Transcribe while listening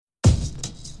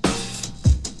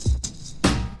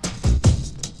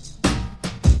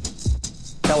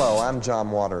Hello, I'm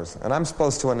John Waters, and I'm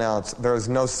supposed to announce there is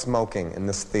no smoking in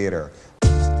this theater,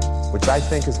 which I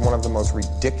think is one of the most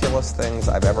ridiculous things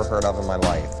I've ever heard of in my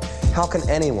life. How can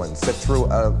anyone sit through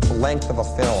a length of a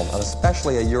film, and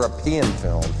especially a European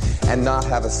film, and not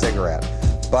have a cigarette?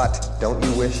 But don't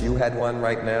you wish you had one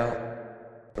right now?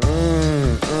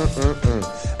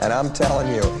 And I'm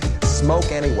telling you,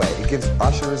 smoke anyway. It gives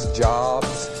ushers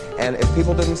jobs, and if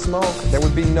people didn't smoke, there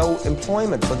would be no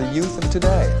employment for the youth of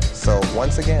today. So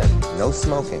once again, no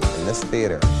smoking in this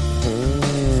theater.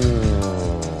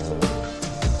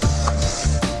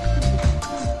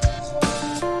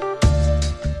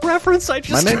 Reference I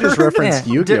just My man just referenced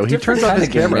Yu-Gi-Oh! He turns on his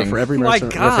camera for every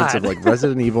reference of like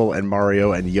Resident Evil and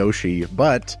Mario and Yoshi,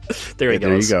 but there he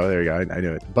goes. There you go. I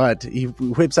knew it. But he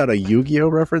whips out a Yu-Gi-Oh!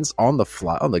 Reference on the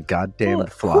fly, on the goddamn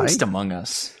fly. Who's among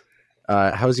us?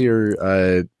 How's your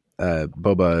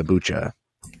Boba Bucha,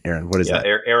 Aaron? What is that?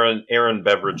 Aaron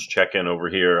beverage check-in over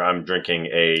here. I'm drinking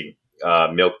a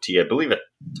milk tea. I believe a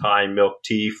Thai milk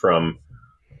tea from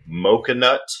Mocha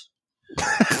Nut.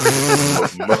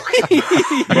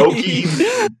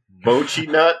 Mochi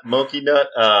nut,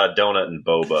 donut, and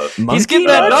boba. He's getting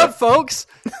that nut, folks.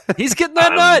 He's getting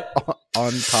that nut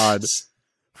on pod.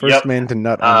 First man to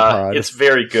nut on pod. It's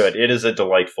very good. It is a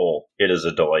delightful.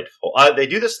 They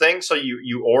do this thing, so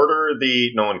you order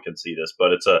the. No one can see this,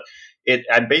 but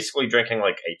I'm basically drinking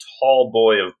like a tall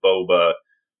boy of boba,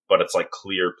 but it's like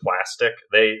clear plastic.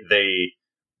 They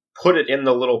put it in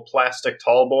the little plastic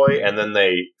tall boy, and then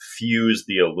they fuse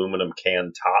the aluminum can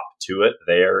top to it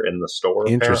there in the store.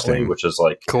 Interesting, which is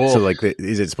like cool. So, like,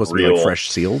 is it supposed to be like fresh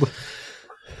sealed?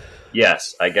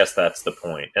 Yes, I guess that's the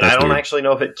point. And I don't actually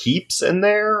know if it keeps in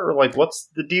there or like what's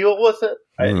the deal with it.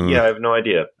 I have no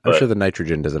idea. I'm sure the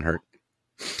nitrogen doesn't hurt.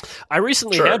 I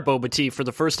recently had boba tea for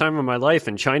the first time in my life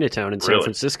in Chinatown in San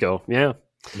Francisco. Yeah.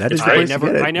 That is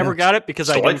I never got it because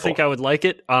I didn't think I would like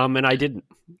it, and I didn't.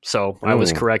 So I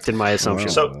was correct in my assumption.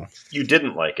 So you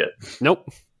didn't like it? Nope.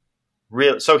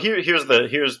 Real. So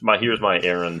here's my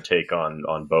Aaron take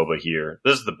on boba here.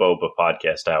 This is the boba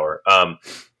podcast hour.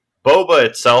 Boba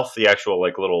itself, the actual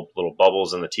like little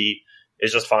bubbles in the tea,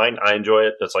 is just fine. I enjoy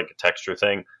it. It's like a texture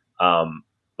thing.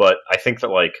 But I think that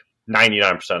like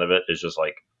 99% of it is just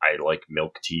like I like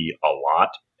milk tea a lot.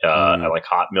 I like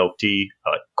hot milk tea.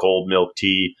 I like cold milk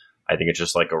tea. I think it's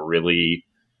just like a really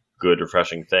good,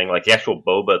 refreshing thing. Like the actual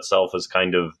boba itself is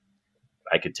kind of,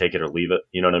 I could take it or leave it.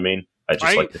 You know what I mean? I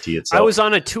just like the tea itself. I was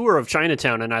on a tour of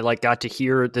Chinatown and I like got to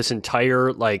hear this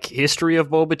entire like history of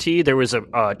boba tea. There was a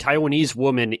Taiwanese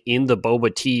woman in the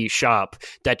boba tea shop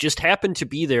that just happened to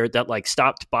be there that like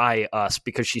stopped by us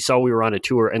because she saw we were on a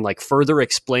tour and like further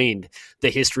explained the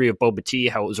history of boba tea,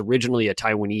 how it was originally a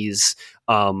Taiwanese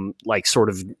like sort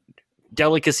of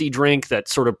delicacy drink that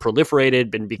sort of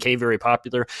proliferated and became very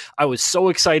popular. I was so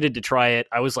excited to try it.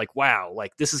 I was like, wow,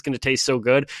 like this is going to taste so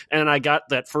good. And I got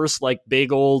that first like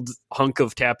big old hunk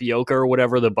of tapioca or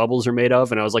whatever the bubbles are made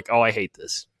of. And I was like, oh, I hate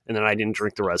this. And then I didn't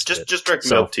drink the rest of it. Just drink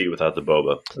milk tea without the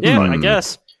boba. Yeah, I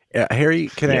guess. Harry,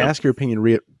 can I ask your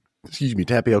opinion?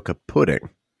 Tapioca pudding.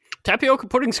 Tapioca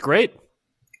pudding's great.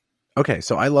 Okay,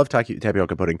 so I love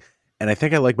tapioca pudding. And I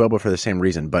think I like boba for the same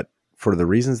reason, but for the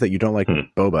reasons that you don't like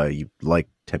boba, you like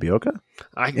tapioca?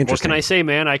 What can I say,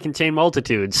 man? I contain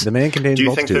multitudes. The man contains multitudes. Do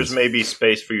you think there's maybe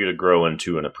space for you to grow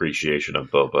into an appreciation of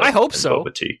boba? I hope so.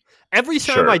 Boba tea? Every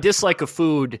time I dislike a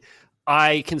food,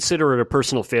 I consider it a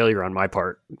personal failure on my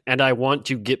part, and I want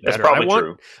to get better. That's probably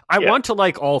true. I want to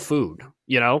like all food,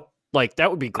 you know? Like,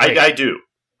 that would be great. I do.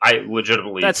 I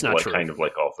legitimately That's not true. Kind of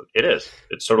like all food. It is.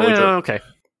 It's totally true. Okay.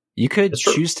 You could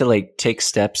choose to like take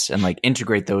steps and like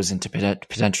integrate those into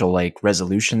potential like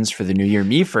resolutions for the new year.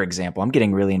 Me, for example, I'm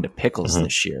getting really into pickles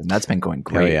this year, and that's been going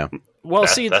great. Oh, yeah. Well,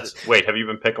 wait, have you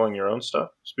been pickling your own stuff?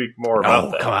 Speak more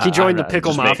about that. Come on. He joined the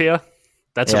pickle mafia.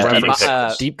 That's a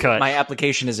reference. Deep cut. My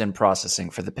application is in processing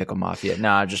for the pickle mafia. No,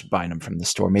 I'm just buying them from the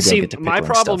store. Maybe I'll get to pickle my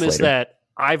problem is later. that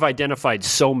I've identified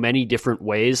so many different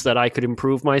ways that I could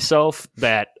improve myself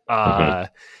that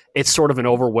it's sort of an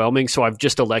overwhelming. So I've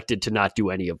just elected to not do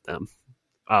any of them.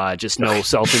 Just no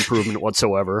self-improvement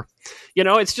whatsoever. You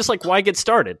know, it's just like, why get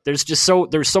started? There's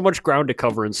so much ground to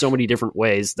cover in so many different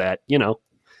ways that, you know,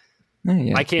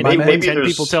 I can't do what 10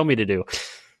 people tell me to do.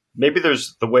 Maybe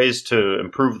there's the ways to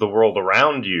improve the world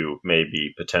around you,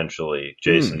 maybe, potentially.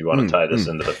 Jason, you want to tie this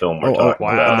into the film we're talking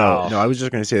about? No, I was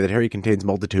just going to say that Harry contains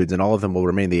multitudes, and all of them will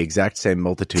remain the exact same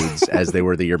multitudes as they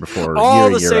were the year before. All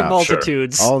the same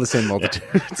multitudes. All the same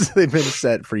multitudes. They've been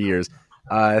set for years.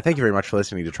 Thank you very much for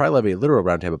listening to Trilove, a literal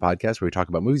roundtable podcast where we talk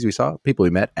about movies we saw, people we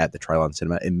met at the Trilon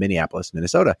Cinema in Minneapolis,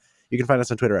 Minnesota. You can find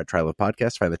us on Twitter at Trilove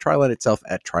Podcast, find the Trilon itself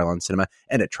at Trilon Cinema,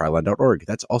 and at Trilon.org.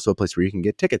 That's also a place where you can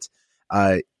get tickets.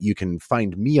 You can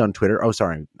find me on Twitter. Oh,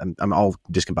 sorry, I'm all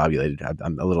discombobulated.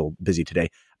 I'm a little busy today.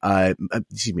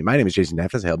 Excuse me. My name is Jason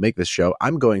Daphnis. I help make this show.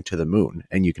 I'm going to the moon,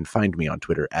 and you can find me on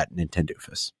Twitter at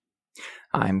Nintendoofus.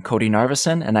 I'm Cody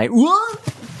Narvison, and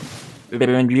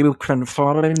and you can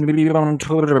follow me on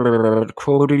Twitter at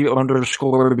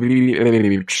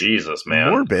Cody_. Jesus,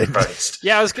 man. Morbid. Christ.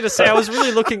 Yeah, I was going to say, I was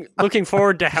really looking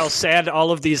forward to how sad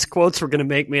all of these quotes were going to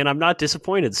make me, and I'm not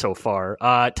disappointed so far.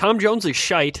 Tom Jones is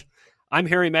shite. I'm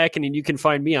Harry Mackin, and you can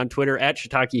find me on Twitter at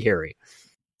Shiitake Harry.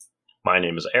 My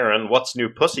name is Aaron. What's New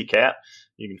Pussycat?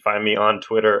 You can find me on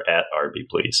Twitter at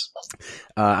RBPlease.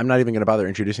 I'm not even going to bother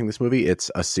introducing this movie. It's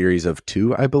a series of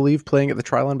 2, I believe, playing at the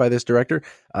Trilon by this director.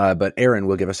 But Aaron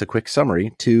will give us a quick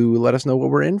summary to let us know what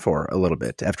we're in for a little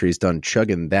bit after he's done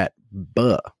chugging that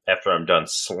buh. After I'm done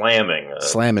slamming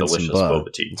delicious some buh.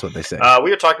 boba tea. That's what they say.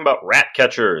 We are talking about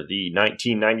Ratcatcher, the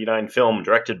 1999 film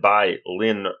directed by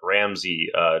Lynn Ramsey,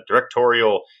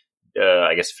 directorial,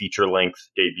 feature-length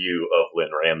debut of Lynn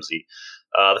Ramsey.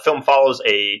 The film follows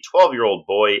a 12-year-old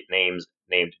boy named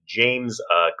James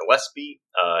Gillespie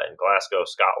in Glasgow,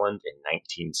 Scotland in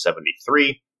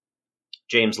 1973.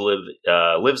 James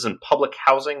lives in public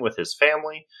housing with his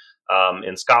family.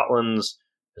 In Scotland's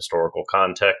historical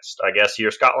context, I guess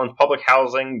here, Scotland's public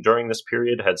housing during this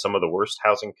period had some of the worst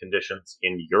housing conditions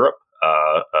in Europe,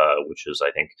 which is,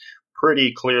 I think,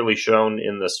 pretty clearly shown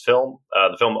in this film.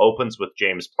 The film opens with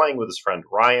James playing with his friend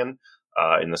Ryan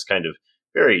in this kind of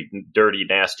very dirty,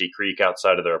 nasty creek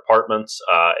outside of their apartments.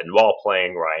 And while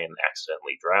playing, Ryan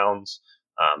accidentally drowns.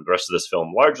 The rest of this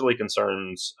film largely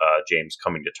concerns James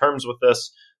coming to terms with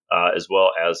this, as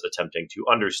well as attempting to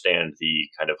understand the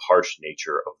kind of harsh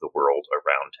nature of the world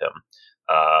around him.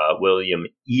 William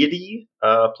Eadie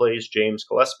plays James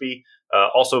Gillespie.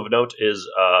 Also of note is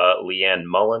Leanne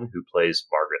Mullen, who plays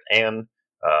Margaret Ann,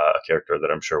 a character that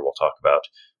I'm sure we'll talk about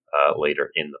later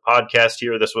in the podcast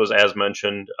here. This was, as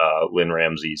mentioned, Lynn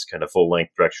Ramsey's kind of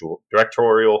full-length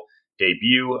directorial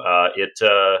debut. It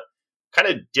kind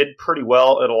of did pretty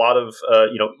well at a lot of,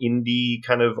 indie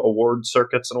kind of award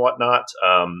circuits and whatnot.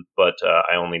 But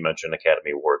I only mention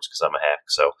Academy Awards because I'm a hack.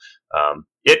 So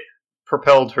it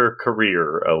propelled her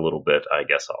career a little bit, I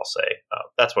guess I'll say.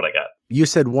 That's what I got. You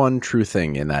said one true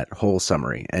thing in that whole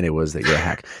summary, and it was that you're a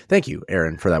hack. Thank you,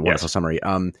 Aaron, for that wonderful summary.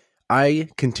 I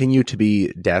continue to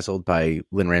be dazzled by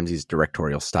Lynn Ramsey's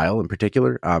directorial style in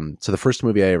particular. So the first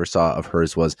movie I ever saw of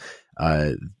hers was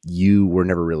You Were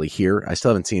Never Really Here. I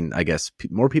still haven't seen, I guess,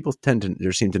 more people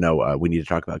seem to know We Need to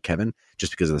Talk About Kevin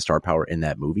just because of the star power in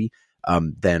that movie.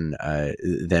 Then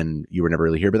You Were Never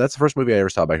Really Here. But that's the first movie I ever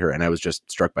saw by her, and I was just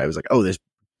struck by it. I was like, oh, this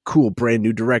cool brand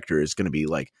new director is going to be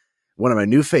like one of my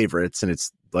new favorites, and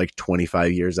it's like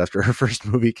 25 years after her first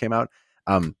movie came out.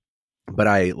 But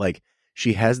I like...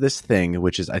 She has this thing,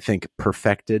 which is, I think,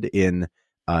 perfected in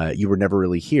You Were Never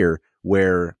Really Here,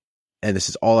 where, and this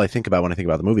is all I think about when I think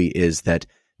about the movie, is that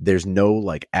there's no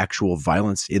like actual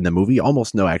violence in the movie,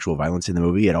 almost no actual violence in the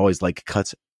movie. It always like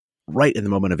cuts right in the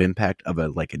moment of impact of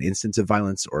an instance of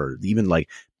violence or even like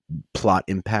plot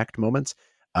impact moments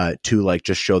to like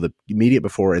just show the immediate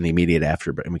before and the immediate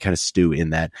after, and we kind of stew in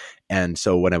that. And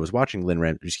so when I was watching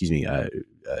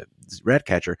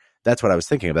Ratcatcher, that's what I was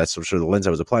thinking of. That's sort of the lens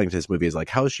I was applying to this movie is like,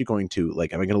 how is she going to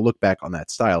like, am I going to look back on that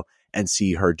style and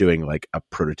see her doing like a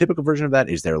prototypical version of that?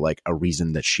 Is there like a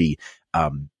reason that she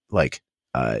had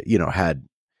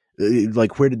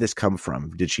like, where did this come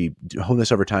from? Did she hone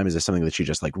this over time? Is this something that she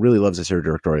just like really loves as her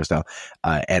directorial style?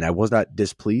 And I was not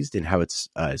displeased in how it's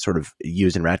sort of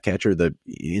used in Ratcatcher. The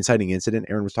inciting incident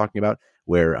Aaron was talking about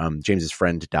where James's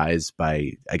friend dies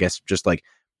by, I guess, just like,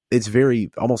 it's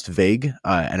very almost vague,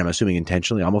 and I'm assuming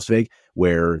intentionally almost vague,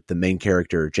 where the main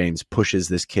character, James, pushes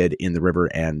this kid in the river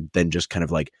and then just kind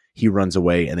of like he runs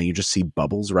away, and then you just see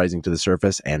bubbles rising to the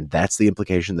surface, and that's the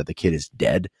implication that the kid is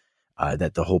dead,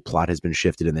 that the whole plot has been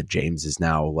shifted and that James is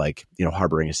now like,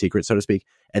 harboring a secret, so to speak.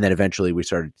 And then eventually we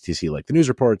started to see like the news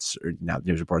reports, or not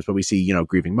news reports, but we see,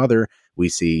 grieving mother. We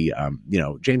see,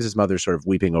 James's mother sort of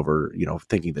weeping over,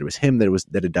 thinking that it was him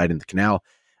that had died in the canal.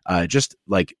 Just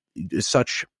like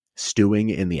such stewing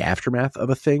in the aftermath of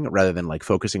a thing rather than like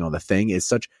focusing on the thing is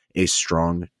such a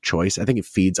strong choice. I think it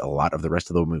feeds a lot of the rest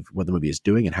of the movie, what the movie is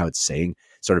doing and how it's saying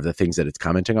sort of the things that it's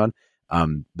commenting on.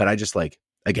 But I just like,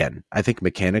 again, I think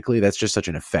mechanically that's just such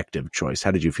an effective choice.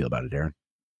 How did you feel about it, Aaron?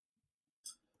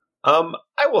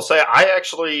 I will say I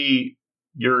actually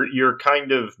you're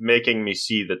kind of making me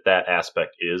see that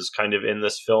aspect is kind of in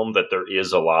this film, that there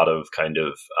is a lot of kind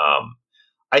of,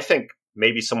 I think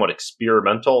maybe somewhat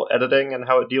experimental editing and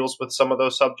how it deals with some of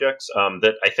those subjects,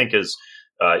 that I think is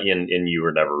in You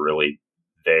Were Never Really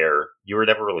There. You were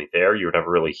never really there. You were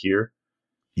never really here.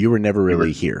 You were never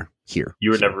really here.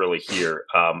 You were never really here.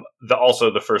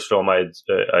 Also, the first film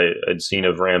I'd seen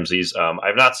of Ramsey's.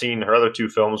 I've not seen her other two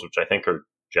films, which I think are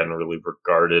generally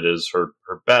regarded as her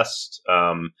best.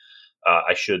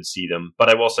 I should see them, but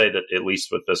I will say that at least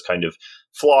with this kind of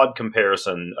flawed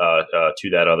comparison to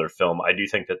that other film, I do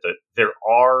think that there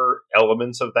are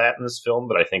elements of that in this film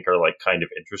that I think are like kind of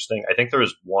interesting. I think there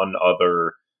is one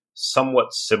other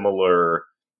somewhat similar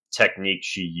technique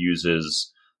she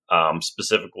uses,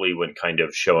 specifically when kind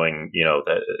of showing, you know,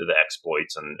 the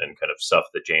exploits and kind of stuff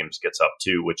that James gets up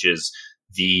to, which is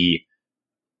the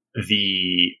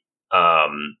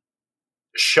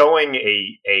showing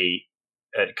a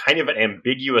kind of an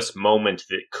ambiguous moment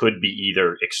that could be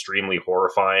either extremely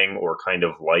horrifying or kind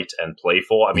of light and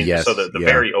playful. I mean, yes, so the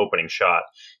very opening shot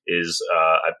is,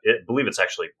 I believe it's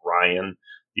actually Ryan,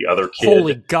 the other kid.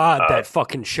 Holy God, that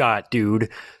fucking shot, dude.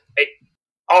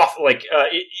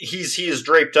 He is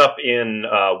draped up in,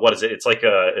 what is it? It's like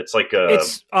a it's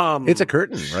a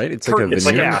curtain, right? It's like a it's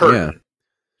veneer. like a curtain.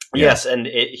 Yeah. Yes, and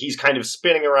he's kind of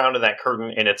spinning around in that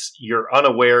curtain, and you're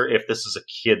unaware if this is a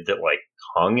kid that like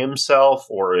hung himself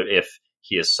or if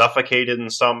he is suffocated in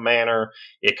some manner.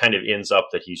 It kind of ends up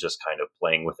that he's just kind of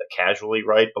playing with it casually,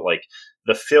 right? But like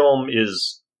the film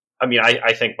is, I mean,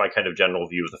 I think my kind of general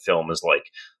view of the film is like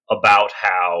about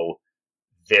how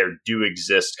there do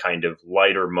exist kind of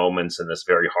lighter moments in this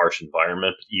very harsh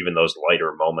environment. Even those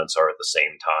lighter moments are at the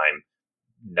same time,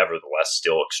 nevertheless,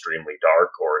 still extremely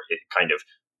dark, or it kind of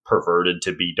perverted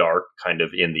to be dark kind of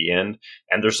in the end.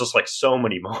 And there's just like so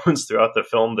many moments throughout the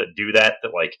film that do that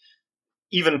like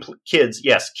even kids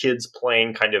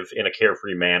playing kind of in a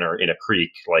carefree manner in a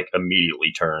creek, like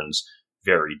immediately turns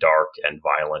very dark and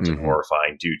violent and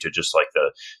horrifying due to just like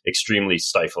the extremely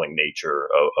stifling nature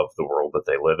of the world that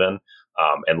they live in.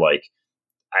 And like,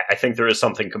 I think there is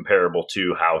something comparable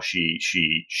to how she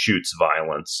shoots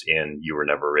violence in You Were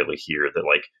Never Really Here, that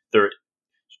like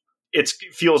it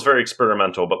feels very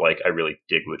experimental, but like I really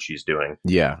dig what she's doing.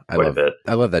 Yeah, I love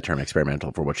that term,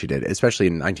 experimental, for what she did, especially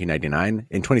in 1999.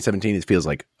 In 2017, it feels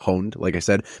like honed, like I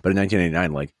said, but in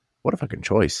 1999, like what a fucking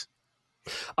choice.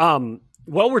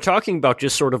 While we're talking about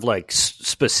just sort of like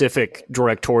specific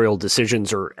directorial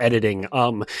decisions or editing,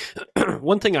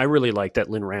 one thing I really like that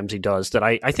Lynn Ramsey does that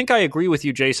I think I agree with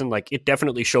you, Jason, like it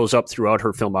definitely shows up throughout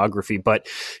her filmography, but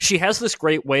she has this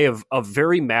great way of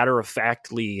very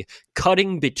matter-of-factly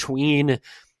cutting between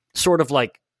sort of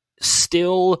like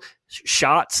still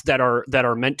shots that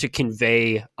are meant to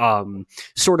convey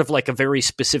sort of like a very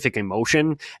specific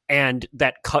emotion, and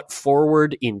that cut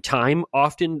forward in time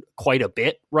often quite a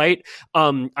bit, right?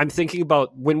 I'm thinking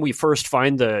about when we first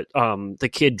find the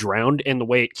kid drowned and the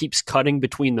way it keeps cutting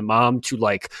between the mom to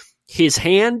like his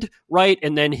hand, right,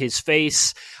 and then his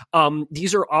face.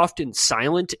 These are often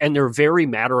silent, and they're very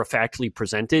matter-of-factly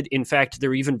presented. In fact,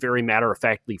 they're even very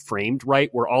matter-of-factly framed, right,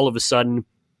 where all of a sudden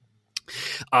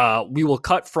we will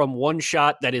cut from one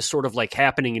shot that is sort of like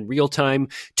happening in real time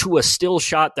to a still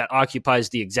shot that occupies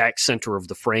the exact center of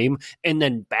the frame, and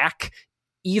then back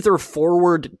either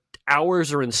forward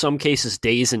hours or in some cases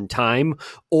days in time,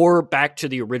 or back to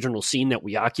the original scene that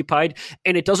we occupied.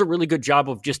 And it does a really good job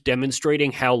of just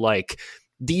demonstrating how like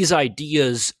these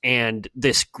ideas and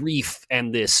this grief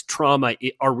and this trauma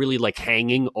are really like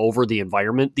hanging over the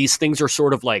environment. These things are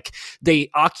sort of like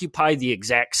they occupy the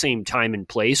exact same time and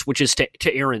place, which is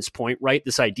to Aaron's point, right?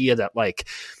 This idea that like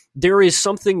there is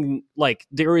something like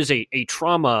there is a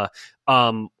trauma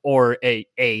or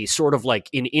a sort of like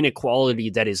an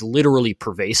inequality that is literally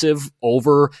pervasive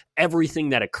over everything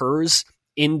that occurs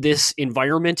in this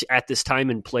environment at this time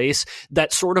and place,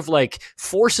 that sort of like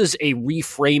forces a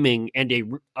reframing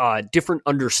and a different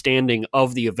understanding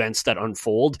of the events that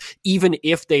unfold, even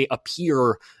if they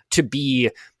appear to be.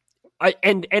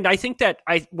 And I think that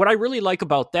what I really like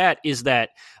about that is that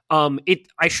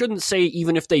I shouldn't say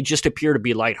even if they just appear to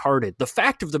be lighthearted. The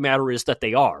fact of the matter is that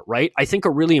they are, right? I think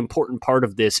a really important part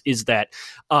of this is that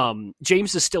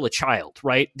James is still a child,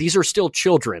 right? These are still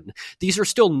children. These are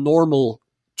still normal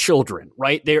children,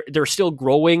 right? They're still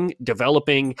growing,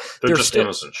 developing. They're just still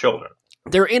innocent children.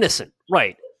 They're innocent,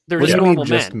 right? They're just normal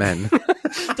men.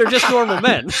 They're just normal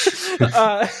men.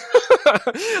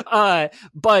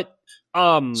 But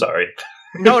sorry.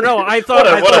 No, I thought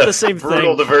the same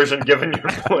brutal thing. Diversion, given your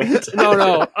point.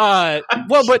 No.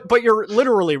 Well, but you're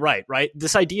literally right.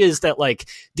 This idea is that like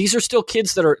these are still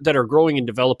kids that are growing and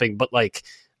developing, but like,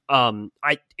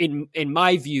 in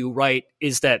my view, right,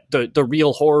 is that the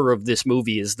real horror of this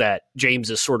movie is that James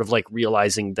is sort of like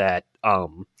realizing that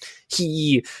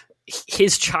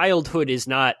his childhood is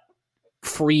not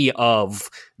free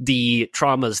of the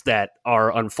traumas that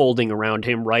are unfolding around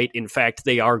him, right? In fact,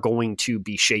 they are going to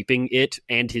be shaping it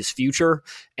and his future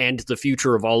and the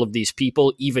future of all of these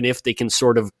people, even if they can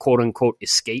sort of quote unquote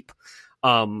escape.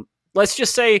 Let's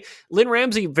just say Lynn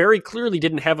Ramsey very clearly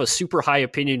didn't have a super high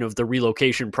opinion of the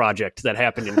relocation project that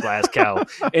happened in Glasgow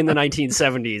in the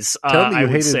 1970s. Tell me you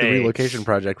hated the relocation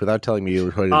project without telling me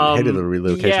you hated the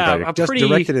relocation project. Just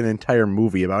directed an entire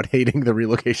movie about hating the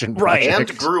relocation project.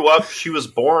 And grew up. She was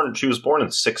born in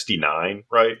 1969,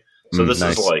 right? So this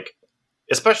is like,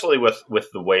 especially with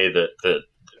the way that the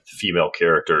female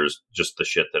characters, just the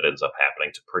shit that ends up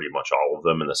happening to pretty much all of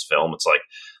them in this film. It's like,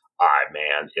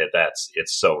 man,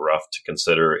 it's so rough to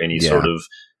consider any sort of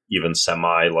even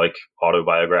semi like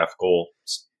autobiographical,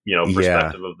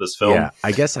 perspective of this film. Yeah,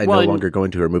 I guess I no longer go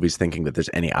into her movies thinking that there's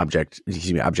any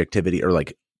objectivity or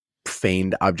like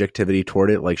feigned objectivity toward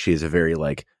it. Like she is a very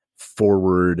like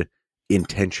forward,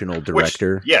 intentional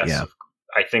director. Which, yes,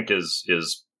 I think is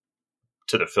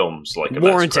to the film's like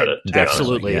warranted. Credit,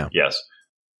 absolutely, yes.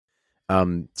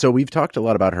 So we've talked a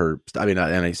lot about her. I mean,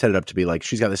 and I set it up to be like,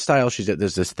 she's got this style.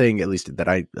 There's this thing, at least that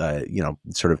I,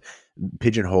 sort of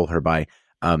pigeonhole her by.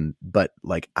 But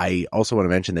like, I also want to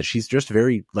mention that she's just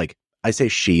very like, I say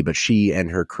she, but she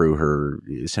and her crew, her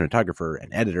cinematographer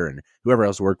and editor and whoever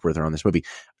else worked with her on this movie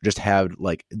just have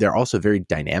like, they're also very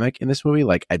dynamic in this movie.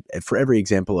 Like for every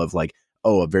example of like,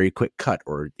 a very quick cut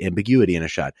or ambiguity in a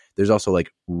shot, there's also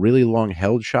like really long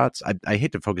held shots. I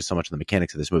hate to focus so much on the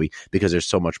mechanics of this movie because there's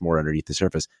so much more underneath the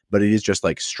surface, but it is just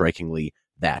like strikingly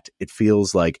that it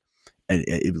feels like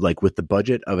like with the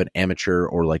budget of an amateur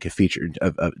or like a feature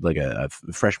of like a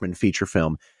freshman feature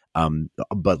film,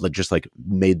 but just like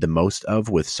made the most of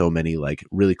with so many like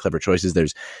really clever choices.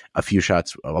 There's a few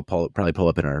shots I'll probably pull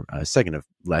up in our second of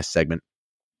last segment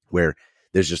where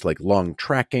there's just like long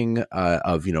tracking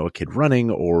of, a kid running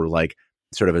or like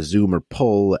sort of a zoom or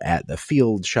pull at the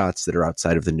field shots that are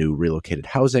outside of the new relocated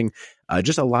housing.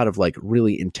 Just a lot of like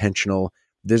really intentional.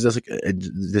 There's this,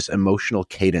 this emotional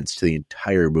cadence to the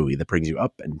entire movie that brings you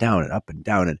up and down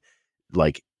and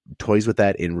like toys with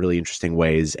that in really interesting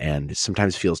ways. And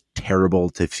sometimes feels terrible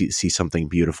to see something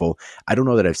beautiful. I don't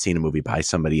know that I've seen a movie by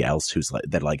somebody else who's like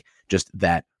that, like just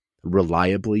that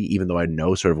reliably, even though I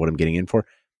know sort of what I'm getting in for,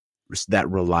 that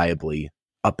reliably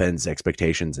upends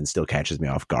expectations and still catches me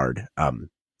off guard.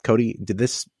 Cody, did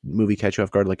this movie catch you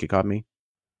off guard like it caught me?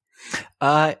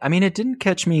 I mean, it didn't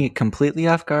catch me completely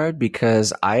off guard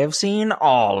because I have seen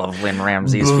all of Lynn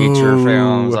Ramsey's feature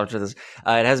films up to this.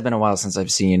 It has been a while since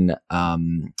I've seen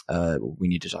We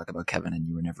Need to Talk About Kevin and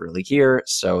You Were Never Really Here.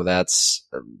 So that's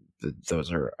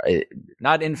those are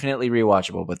not infinitely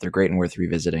rewatchable, but they're great and worth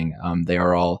revisiting. They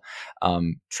are all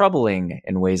troubling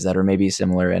in ways that are maybe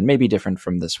similar and maybe different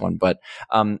from this one. But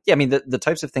I mean, the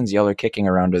types of things y'all are kicking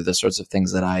around are the sorts of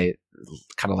things that I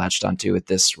kind of latched onto with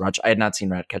this watch. I had not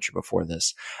seen Ratcatcher before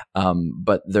this,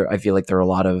 but I feel like there are a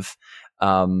lot of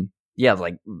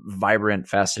like vibrant,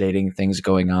 fascinating things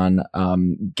going on.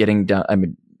 Getting done. I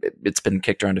mean, it's been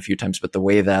kicked around a few times, but the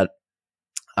way that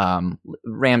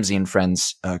Ramsey and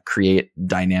friends create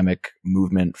dynamic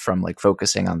movement from like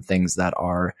focusing on things that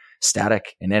are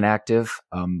static and inactive,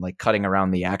 like cutting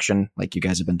around the action, like you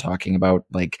guys have been talking about,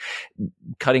 like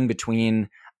cutting between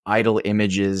idle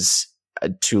images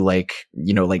to like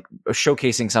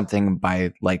showcasing something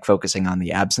by like focusing on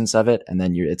the absence of it. And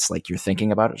then it's like you're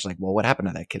thinking about it. It's like, well, what happened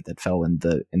to that kid that fell in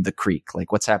the creek?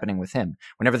 Like what's happening with him?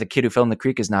 Whenever the kid who fell in the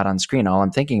creek is not on screen, all I'm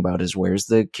thinking about is where's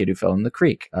the kid who fell in the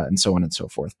creek, and so on and so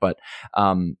forth. But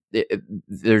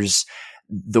there's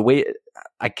the way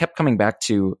I kept coming back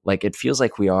to, like, it feels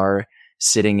like we are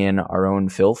sitting in our own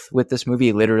filth with this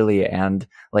movie, literally and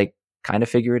like kind of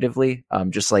figuratively,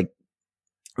 just like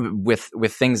with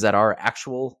things that are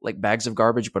actual like bags of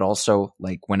garbage, but also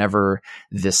like whenever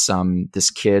this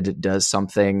kid does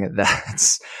something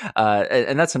that's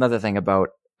and that's another thing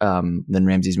about Lynn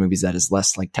Ramsey's movies that is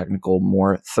less like technical,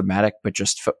 more thematic, but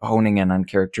just honing in on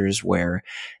characters where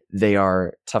they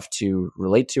are tough to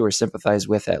relate to or sympathize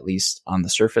with, at least on the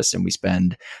surface. And we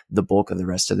spend the bulk of the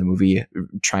rest of the movie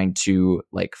trying to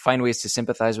like find ways to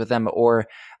sympathize with them, or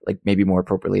like maybe more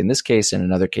appropriately in this case and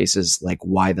in other cases, like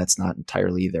why that's not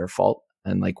entirely their fault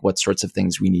and like what sorts of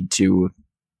things we need to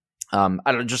I don't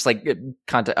know, just like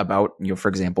content about, for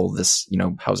example, this,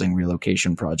 housing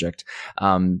relocation project,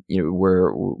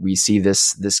 where we see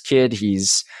this kid,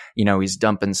 he's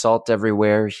dumping salt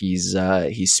everywhere. He's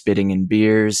spitting in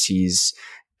beers. He's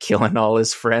killing all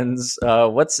his friends.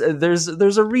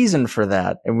 There's a reason for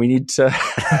that. And we need to,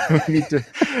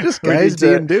 just guys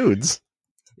being dudes.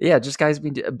 Yeah. Just guys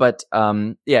being, but,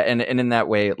 yeah. And in that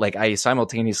way, like I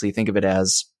simultaneously think of it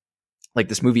as, like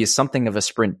this movie is something of a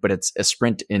sprint, but it's a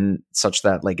sprint in such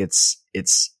that like it's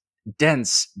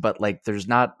dense, but like there's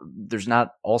not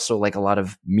also like a lot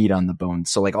of meat on the bone.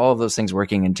 So like all of those things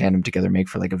working in tandem together make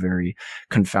for like a very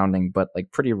confounding, but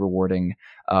like pretty rewarding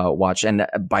watch. And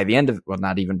by the end of, well,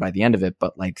 not even by the end of it,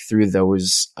 but like through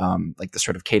those like the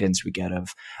sort of cadence we get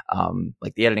of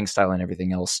like the editing style and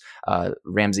everything else,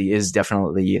 Ramsey is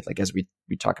definitely, like as we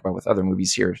talk about with other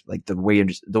movies here, like the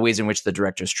ways in which the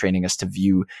director is training us to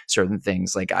view certain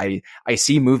things. Like I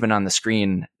see movement on the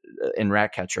screen in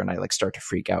Ratcatcher and I like start to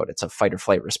freak out. It's a fight or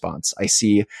flight response. I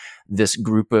see this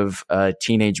group of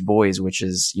teenage boys, which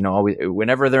is, always,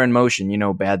 whenever they're in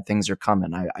motion, bad things are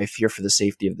coming. I fear for the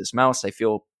safety of this mouse. I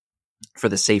feel for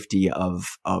the safety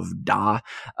of Da.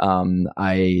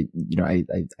 I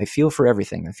feel for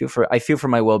everything. I feel for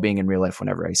my well-being in real life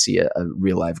whenever I see a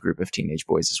real live group of teenage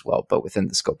boys as well, but within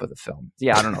the scope of the film.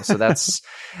 Yeah, I don't know. So that's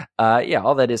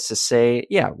all that is to say,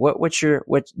 yeah, what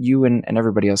you and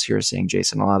everybody else here is saying,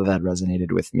 Jason, a lot of that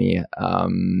resonated with me.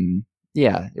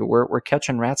 Yeah, we're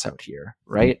catching rats out here,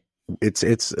 right? It's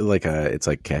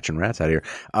like catching rats out here.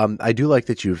 I do like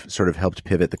that you've sort of helped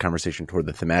pivot the conversation toward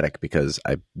the thematic, because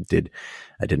I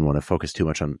didn't want to focus too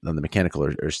much on the mechanical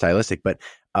or stylistic, but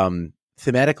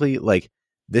thematically, like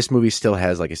this movie still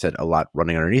has, like I said, a lot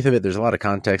running underneath of it. There's a lot of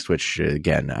context, which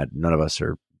again, none of us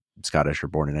are Scottish or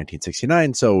born in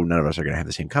 1969, so none of us are going to have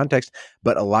the same context,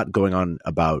 but a lot going on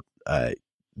about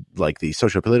like the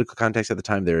socio-political context at the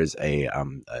time. There is a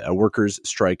workers'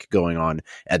 strike going on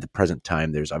at the present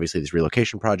time. There's obviously this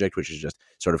relocation project, which is just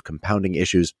sort of compounding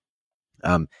issues.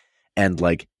 And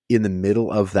like in the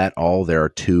middle of that all, there are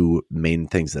two main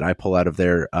things that I pull out of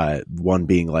there. One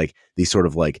being like the sort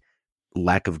of like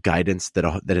lack of guidance that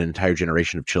an entire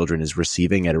generation of children is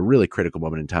receiving at a really critical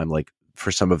moment in time. Like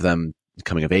for some of them,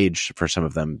 coming of age, for some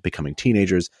of them becoming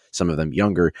teenagers, some of them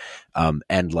younger,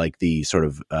 and like the sort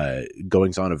of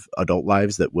goings on of adult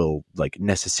lives that will like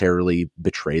necessarily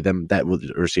betray them, that will,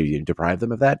 or deprive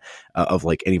them of that, of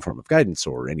like any form of guidance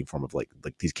or any form of like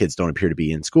these kids don't appear to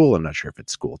be in school. I'm not sure if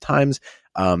it's school times.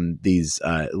 These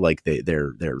like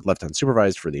they're left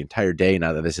unsupervised for the entire day.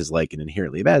 Not that this is like an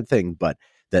inherently bad thing, but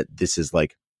that this is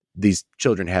like, these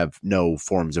children have no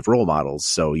forms of role models.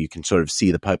 So you can sort of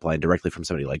see the pipeline directly from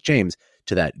somebody like James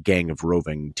to that gang of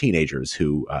roving teenagers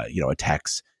who,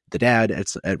 attacks the dad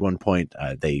at one point.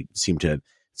 They seem to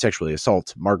sexually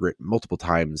assault Margaret multiple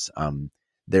times.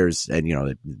 They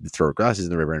throw glasses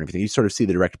in the river and everything. You sort of see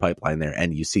the direct pipeline there,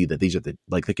 and you see that these are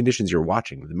the conditions you're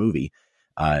watching the movie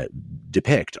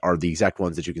depict are the exact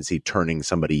ones that you can see turning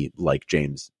somebody like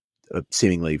James,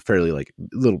 seemingly fairly like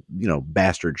little,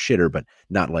 bastard shitter, but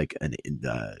not like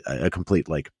a complete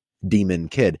like demon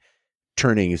kid,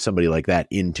 turning somebody like that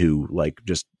into like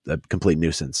just a complete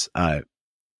nuisance. I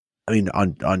mean,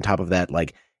 on top of that,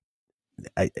 like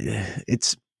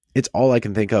it's all I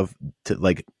can think of to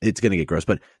like, it's going to get gross,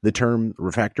 but the term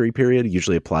refractory period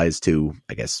usually applies to,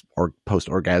 I guess, or post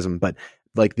orgasm, but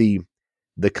like the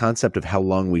concept of how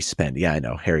long we spend. Yeah, I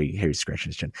know. Harry's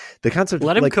scratching his chin. The concept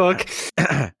let of, him cook.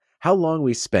 How long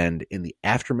we spend in the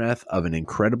aftermath of an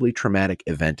incredibly traumatic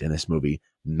event in this movie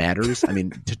matters. I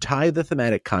mean, to tie the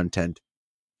thematic content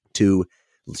to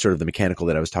sort of the mechanical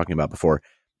that I was talking about before,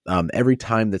 every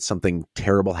time that something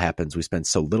terrible happens, we spend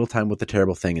so little time with the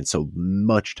terrible thing and so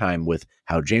much time with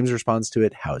how James responds to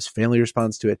it, how his family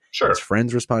responds to it, Sure. how his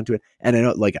friends respond to it. And I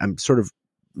know, like, I'm sort of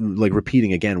like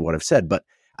repeating again what I've said, but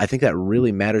I think that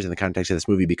really matters in the context of this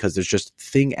movie, because there's just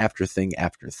thing after thing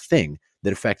after thing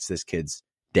that affects this kid's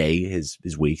day, his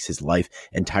weeks, his life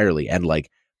entirely. And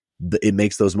like it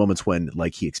makes those moments when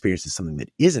like he experiences something that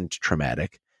isn't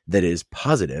traumatic, that is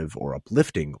positive or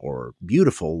uplifting or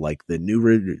beautiful, like the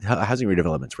new housing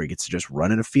redevelopments where he gets to just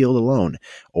run in a field alone,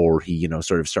 or he,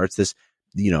 sort of starts this,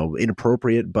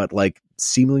 inappropriate, but like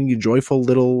seemingly joyful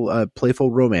little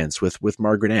playful romance with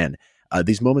Margaret Ann.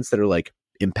 These moments that are like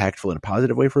impactful in a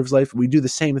positive way for his life, we do the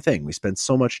same thing. We spend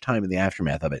so much time in the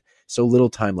aftermath of it, so little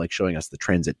time like showing us the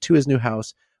transit to his new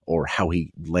house or how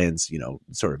he lands,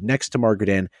 sort of next to Margaret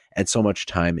Ann, and so much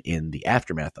time in the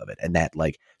aftermath of it. And that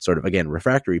like sort of, again,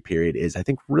 refractory period is, I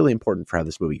think, really important for how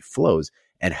this movie flows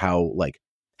and how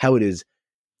it is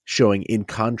showing in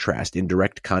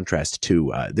direct contrast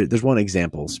to, there's one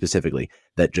example specifically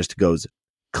that just goes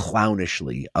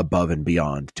clownishly above and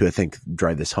beyond to, I think,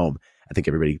 drive this home. I think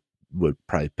everybody would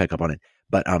probably pick up on it,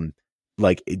 but,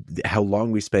 how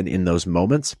long we spend in those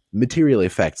moments materially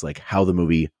affects like how the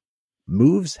movie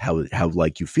moves, how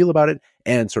like you feel about it,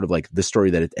 and sort of like the story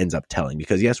that it ends up telling.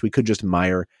 Because yes, we could just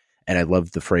mire, and I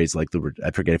love the phrase, like I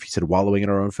forget if you said wallowing in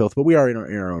our own filth, but we are in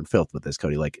our own filth with this,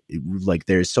 Cody. Like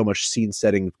there's so much scene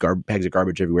setting, bags of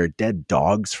garbage everywhere, dead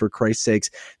dogs for Christ's sakes.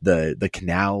 The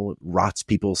canal rots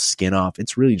people's skin off.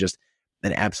 It's really just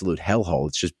an absolute hellhole.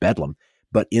 It's just bedlam.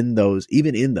 But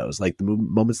even in those, like the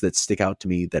moments that stick out to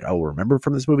me that I'll remember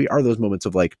from this movie are those moments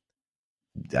of like,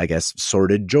 I guess,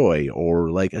 sordid joy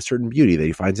or like a certain beauty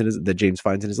that James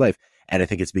finds in his life. And I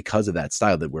think it's because of that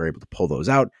style that we're able to pull those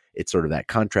out. It's sort of that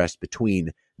contrast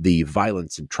between the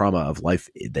violence and trauma of life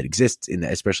that exists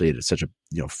especially at such a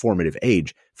formative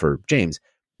age for James,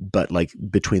 but like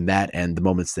between that and the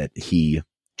moments that he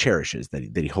cherishes, that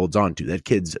he holds on to. That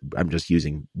kids, I'm just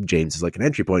using James as like an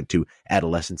entry point to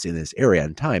adolescence in this area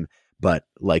and time, but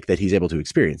like that he's able to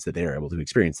experience, that they are able to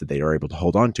experience, that they are able to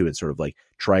hold on to and sort of like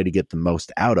try to get the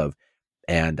most out of.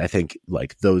 And I think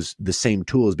like the same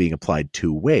tools being applied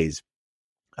two ways,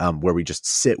 where we just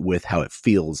sit with how it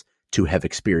feels to have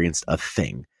experienced a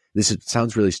thing.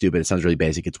 Sounds really stupid. It sounds really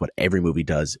basic. It's what every movie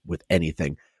does with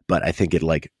anything. But I think it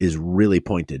like is really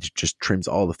pointed, just trims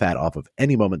all the fat off of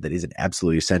any moment that isn't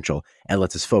absolutely essential and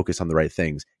lets us focus on the right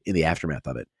things in the aftermath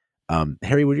of it.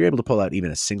 Harry, were you able to pull out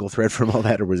even a single thread from all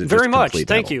that, or was it very just much? Complete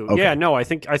Thank babble? you. Okay. Yeah, no, I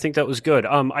think that was good.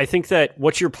 I think that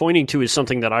what you're pointing to is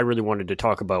something that I really wanted to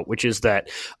talk about, which is that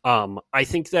I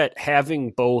think that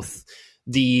having both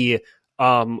the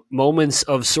moments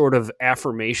of sort of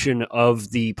affirmation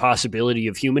of the possibility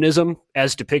of humanism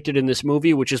as depicted in this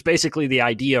movie, which is basically the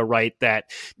idea, right, that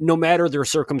no matter their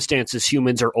circumstances,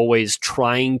 humans are always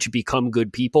trying to become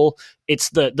good people.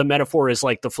 It's the metaphor is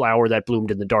like the flower that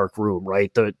bloomed in the dark room,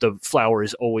 right? The flower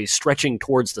is always stretching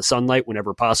towards the sunlight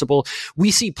whenever possible. We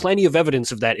see plenty of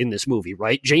evidence of that in this movie,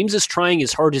 right? James is trying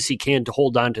as hard as he can to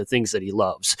hold on to things that he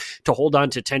loves, to hold on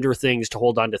to tender things, to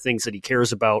hold on to things that he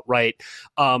cares about, right?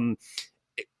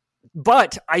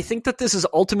 But I think that this is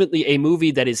ultimately a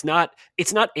movie that it's not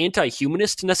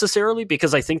anti-humanist necessarily,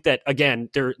 because I think that, again,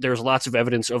 there's lots of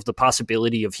evidence of the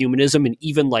possibility of humanism and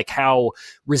even like how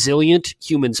resilient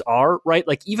humans are, right?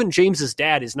 Like even James's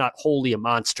dad is not wholly a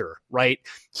monster, right?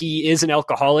 He is an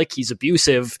alcoholic, he's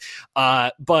abusive,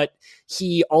 but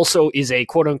he also is a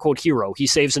quote unquote hero. He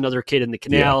saves another kid in the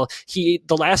canal. Yeah.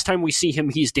 The last time we see him,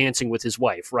 he's dancing with his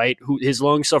wife, right? His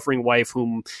long-suffering wife,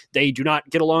 whom they do not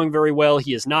get along very well.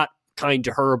 He is not kind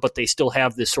to her, but they still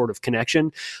have this sort of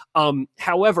connection.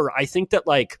 However, I think that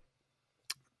like,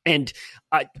 and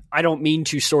I don't mean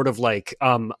to sort of like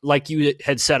you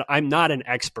had said, I'm not an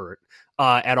expert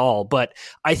at all, but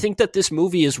I think that this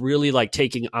movie is really like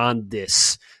taking on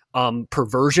this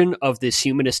perversion of this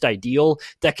humanist ideal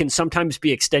that can sometimes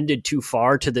be extended too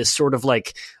far to this sort of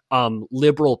like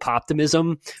liberal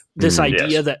optimism, this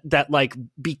idea that like,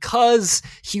 because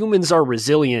humans are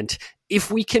resilient,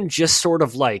 if we can just sort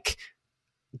of like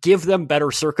give them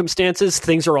better circumstances,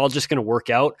 things are all just going to work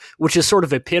out, which is sort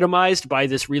of epitomized by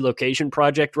this relocation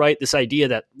project, right? This idea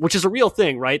that, which is a real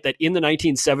thing, right? That in the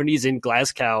 1970s in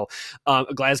Glasgow,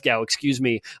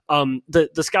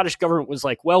 the Scottish government was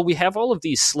like, well, we have all of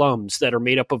these slums that are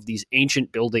made up of these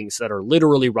ancient buildings that are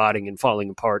literally rotting and falling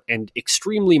apart, and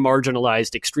extremely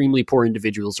marginalized, extremely poor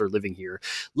individuals are living here.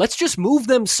 Let's just move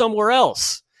them somewhere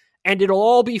else and it'll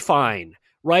all be fine.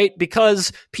 Right?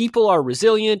 Because people are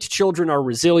resilient, children are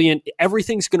resilient,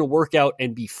 everything's going to work out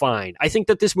and be fine. I think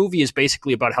that this movie is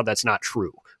basically about how that's not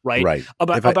true, right? Right.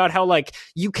 About how like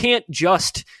you can't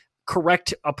just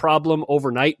correct a problem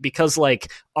overnight, because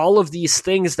like all of these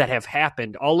things that have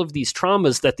happened, all of these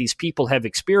traumas that these people have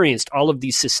experienced, all of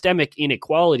these systemic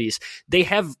inequalities, they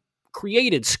have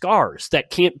created scars that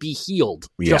can't be healed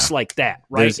just like that,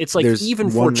 right? It's like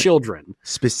even for children.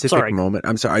 Specific moment.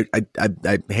 I'm sorry, I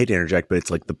hate to interject, but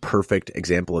it's like the perfect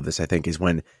example of this, I think, is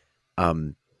when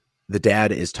the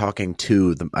dad is talking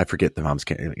to I forget the mom's,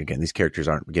 again, these characters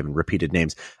aren't given repeated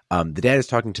names. The dad is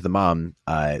talking to the mom.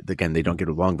 Again, they don't get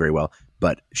along very well,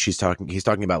 but he's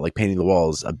talking about like painting the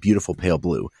walls a beautiful pale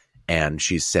blue. And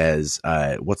she says,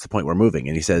 what's the point we're moving?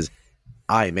 And he says,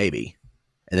 maybe.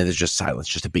 And then there's just silence,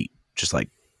 just a beat. Just like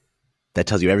that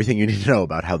tells you everything you need to know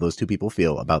about how those two people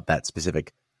feel about that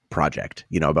specific project,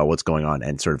 about what's going on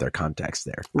and sort of their context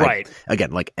there. Right.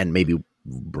 Again, like, and maybe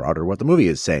broader what the movie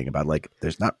is saying about like,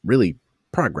 there's not really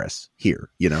progress here,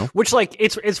 you know? Which, like,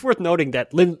 it's worth noting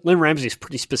that Lynn Ramsey is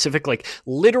pretty specific. Like,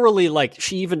 literally, like,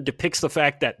 she even depicts the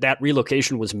fact that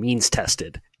relocation was means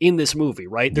tested in this movie,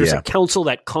 right? There's a council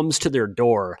that comes to their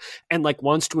door and, like,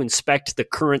 wants to inspect the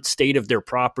current state of their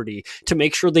property to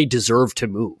make sure they deserve to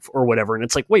move or whatever. And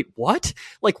it's like, wait, what?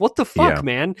 Like, what the fuck,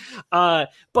 man?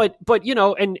 But you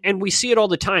know, and we see it all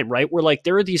the time, right? Where, like,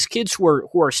 there are these kids who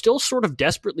are still sort of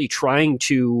desperately trying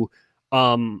to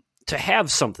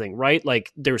have something, right?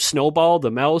 Like, there's Snowball,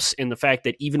 the mouse, and the fact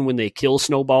that even when they kill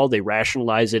Snowball, they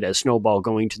rationalize it as Snowball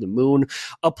going to the moon,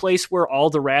 a place where all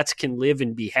the rats can live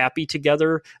and be happy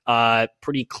together.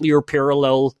 Pretty clear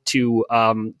parallel to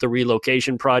the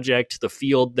relocation project, the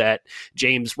field that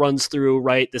James runs through,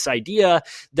 right? This idea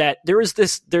that there's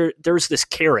this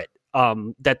carrot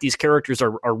that these characters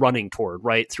are running toward,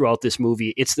 right, throughout this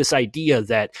movie. It's this idea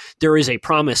that there is a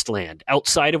promised land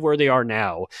outside of where they are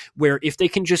now, where if they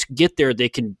can just get there, they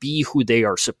can be who they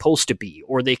are supposed to be,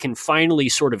 or they can finally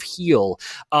sort of heal.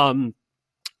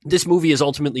 This movie is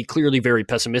ultimately clearly very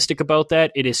pessimistic about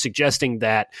that. It is suggesting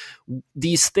that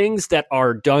these things that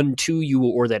are done to you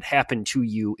or that happen to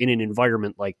you in an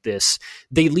environment like this,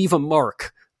 they leave a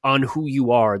mark on who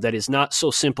you are that is not so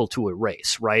simple to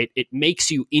erase, right? It makes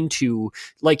you into,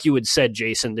 like you had said,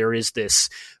 Jason, there is this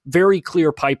very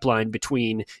clear pipeline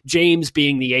between James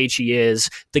being the age he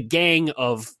is, the gang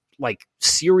of, like,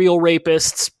 serial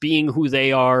rapists being who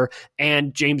they are,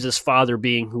 and James's father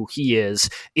being who he is.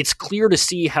 It's clear to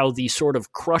see how the sort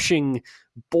of crushing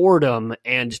boredom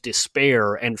and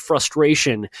despair and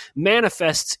frustration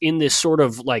manifests in this sort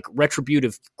of, like,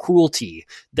 retributive cruelty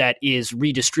that is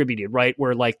redistributed, right?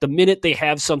 Where, like, the minute they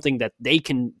have something that they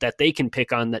can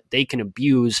pick on, that they can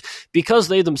abuse, because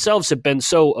they themselves have been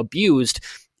so abused,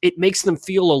 it makes them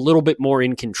feel a little bit more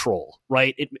in control,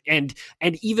 right? And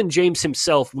even James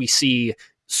himself, we see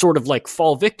sort of, like,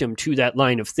 fall victim to that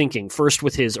line of thinking, first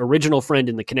with his original friend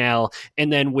in the canal,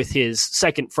 and then with his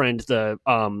second friend,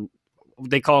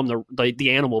 they call him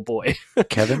the animal boy.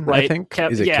 Kevin, right? I think.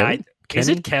 Is it Kevin? Is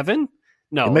it Kevin?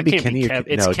 No, it might be can't Kenny. Be Kev.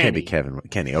 It's no, it Kenny. can't be Kevin.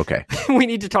 Kenny, okay. We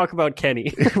need to talk about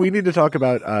Kenny. We need to talk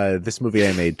about this movie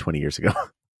I made 20 years ago.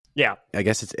 Yeah. I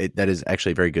guess that is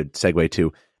actually a very good segue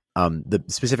to the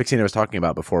specific scene I was talking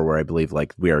about before, where I believe,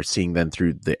 like, we are seeing them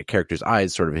through the character's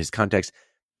eyes, sort of his context.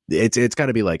 It's got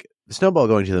to be like Snowball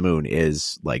going to the moon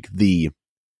is like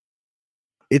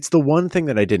it's the one thing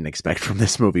that I didn't expect from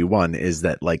this movie. One is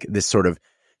that, like, this sort of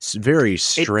very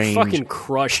strange, it fucking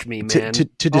crushed me, man.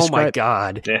 To describe, oh my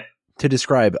god. Yeah. To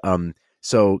describe,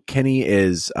 so Kenny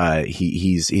is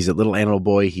he's a little animal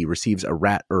boy. He receives a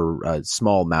rat or a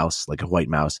small mouse, like a white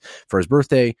mouse, for his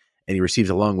birthday, and he receives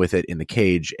along with it in the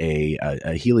cage a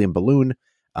helium balloon.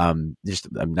 Just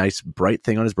a nice bright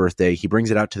thing on his birthday. He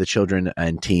brings it out to the children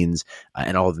and teens,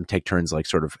 and all of them take turns, like,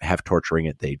 sort of half torturing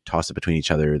it. They toss it between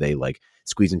each other. They, like,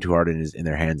 squeeze him too hard in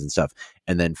their hands and stuff.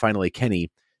 And then finally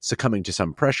Kenny, succumbing to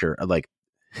some pressure, like,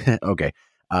 okay,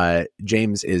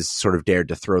 James is sort of dared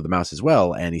to throw the mouse as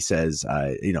well, and he says,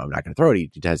 I'm not going to throw it. He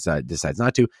decides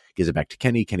not to, gives it back to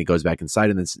Kenny. Kenny goes back inside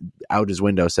and then out his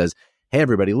window says, "Hey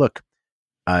everybody, look,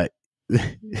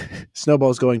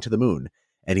 Snowball's going to the moon."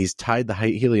 And he's tied the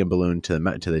helium balloon to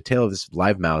the tail of this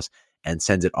live mouse and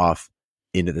sends it off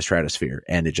into the stratosphere,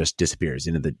 and it just disappears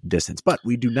into the distance. But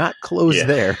we do not close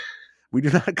there. We do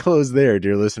not close there,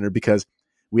 dear listener, because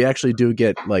we actually do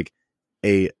get, like,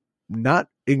 a not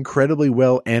incredibly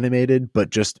well animated, but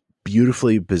just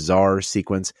beautifully bizarre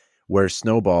sequence where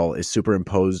Snowball is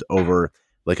superimposed over,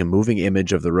 like, a moving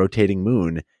image of the rotating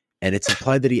moon. And it's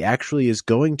implied that he actually is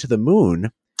going to the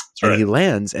moon. And he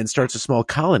lands and starts a small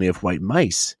colony of white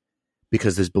mice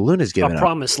because this balloon is given a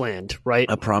promised land, right?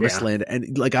 A promised land.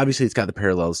 And, like, obviously it's got the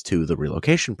parallels to the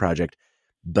relocation project,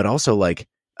 but also, like,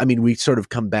 I mean, we sort of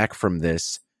come back from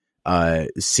this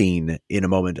scene in a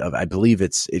moment of, I believe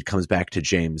it comes back to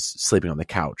James sleeping on the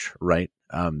couch, right?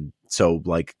 So,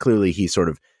 like, clearly he sort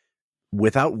of,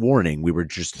 without warning, we were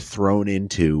just thrown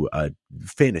into a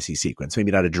fantasy sequence,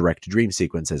 maybe not a direct dream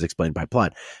sequence as explained by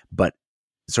plot, but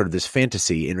sort of this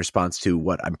fantasy in response to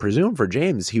what I'm presuming for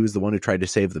James, he was the one who tried to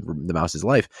save the mouse's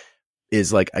life,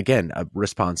 is, like, again, a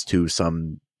response to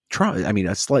some trauma. I mean,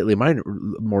 a slightly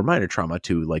more minor trauma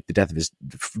to, like, the death of his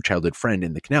childhood friend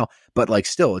in the canal, but, like,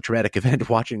 still a traumatic event,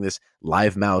 watching this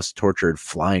live mouse tortured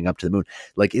flying up to the moon.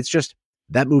 Like, it's just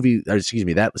that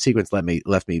sequence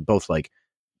left me both, like,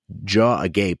 jaw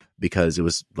agape, because it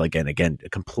was, like, and again, a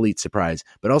complete surprise,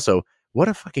 but also what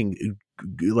a fucking,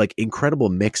 like, incredible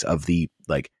mix of the,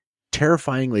 like,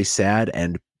 terrifyingly sad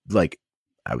and, like,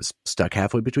 I was stuck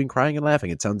halfway between crying and laughing.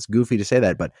 It sounds goofy to say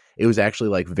that, but it was actually,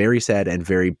 like, very sad and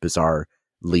very bizarre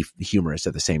humorous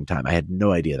at the same time. I had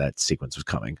no idea that sequence was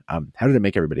coming. How did it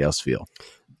make everybody else feel?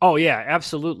 Oh yeah,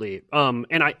 absolutely. And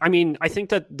I mean, I think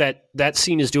that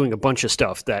scene is doing a bunch of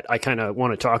stuff that I kind of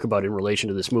want to talk about in relation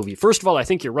to this movie. First of all, I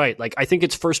think you're right. Like, I think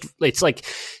it's like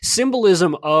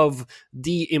symbolism of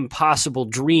the impossible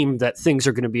dream that things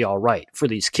are going to be all right for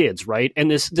these kids, right? And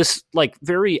this like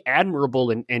very admirable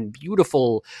and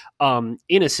beautiful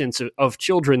innocence of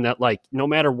children that, like, no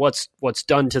matter what's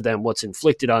done to them, what's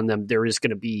inflicted on them, there is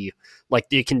going to be, like,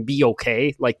 they can be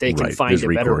okay, like they can find a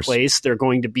better place. They're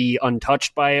going to be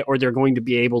untouched by it, or they're going to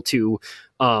be able to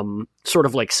sort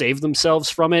of like save themselves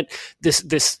from it.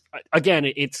 This again,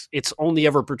 it's only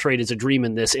ever portrayed as a dream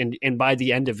in this, and by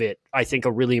the end of it, I think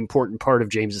a really important part of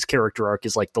James's character arc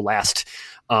is like the last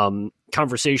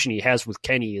conversation he has with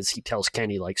Kenny is he tells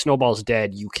Kenny, like, Snowball's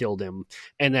dead, you killed him.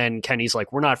 And then Kenny's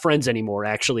like, we're not friends anymore,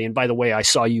 actually. And by the way, I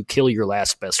saw you kill your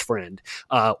last best friend.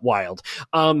 Wild.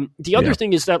 The other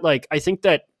thing is that, like, I think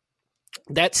that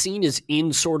scene is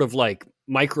in sort of like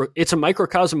it's a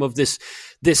microcosm of this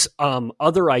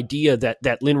other idea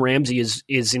that Lynn Ramsey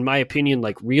is, in my opinion,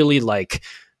 like really like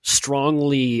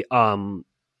strongly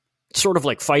sort of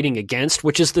like fighting against,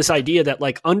 which is this idea that,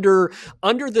 like, under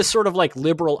this sort of like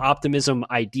liberal optimism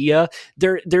idea,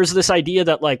 there's this idea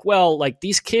that, like, well, like,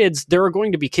 these kids, there are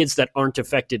going to be kids that aren't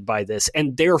affected by this,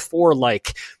 and therefore,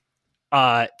 like,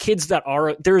 kids that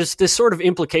are, there's this sort of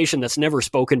implication that's never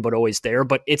spoken but always there,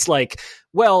 but it's like,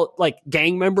 well, like,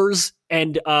 gang members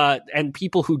and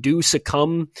people who do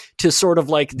succumb to sort of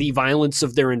like the violence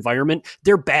of their environment,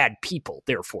 they're bad people,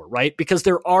 therefore, right? Because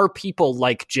there are people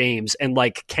like James and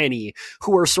like Kenny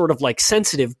who are sort of like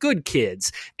sensitive, good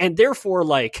kids, and therefore,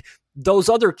 like, those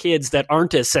other kids that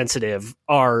aren't as sensitive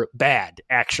are bad,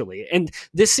 actually. And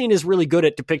this scene is really good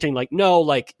at depicting, like, no,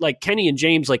 like Kenny and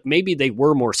James, like, maybe they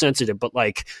were more sensitive, but,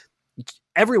 like,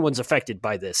 everyone's affected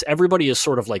by this. Everybody is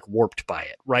sort of like warped by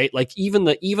it, right? Like, even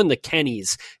the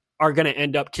Kennys are going to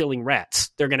end up killing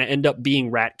rats. They're going to end up being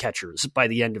rat catchers by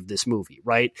the end of this movie,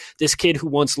 right? This kid who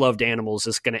once loved animals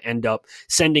is going to end up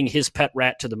sending his pet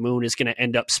rat to the moon, is going to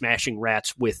end up smashing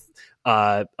rats with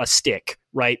a stick,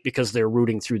 right? Because they're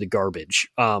rooting through the garbage.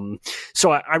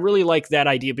 So I really like that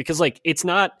idea, because, like, it's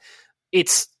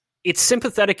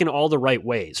sympathetic in all the right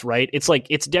ways, right? It's like,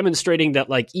 it's demonstrating that,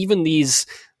 like, even these,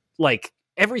 like,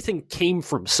 everything came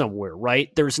from somewhere, right?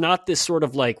 There's not this sort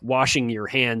of like washing your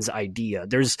hands idea.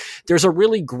 There's a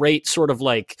really great sort of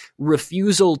like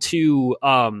refusal to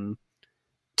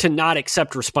not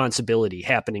accept responsibility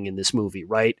happening in this movie,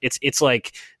 right? It's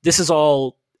like, this is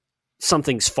all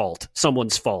something's fault,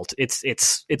 someone's fault.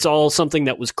 It's all something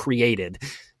that was created.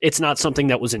 It's not something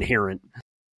that was inherent.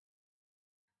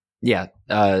 Yeah,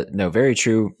 no, very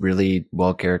true. Really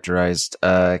well characterized.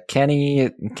 Kenny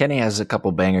has a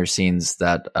couple banger scenes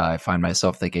that I find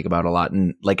myself thinking about a lot,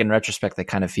 and, like, in retrospect, they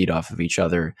kind of feed off of each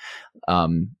other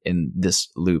in this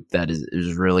loop that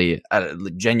is really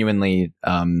genuinely,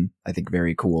 I think,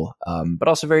 very cool, but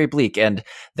also very bleak. And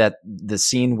that the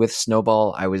scene with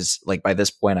Snowball, I was like, by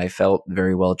this point, I felt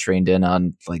very well trained in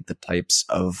on, like, the types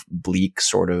of bleak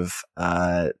sort of,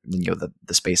 the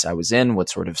space I was in, what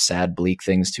sort of sad, bleak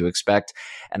things to expect.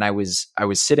 And I was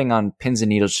sitting on pins and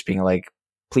needles, just being like,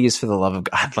 please, for the love of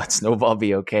God, let Snowball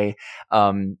be okay.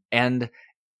 And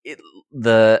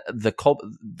the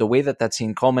way that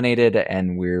scene culminated,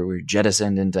 and we're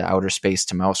jettisoned into outer space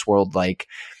to Mouse World, like,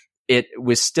 it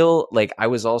was still, like, I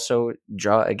was also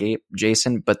jaw agape,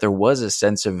 Jason, but there was a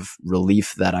sense of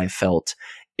relief that I felt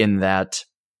in that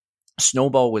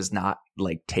Snowball was not,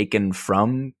 like, taken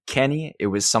from Kenny. It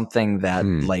was something that,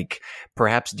 like,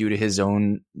 perhaps due to his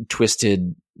own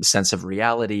twisted sense of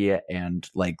reality and,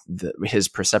 like, his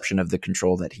perception of the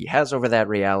control that he has over that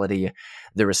reality,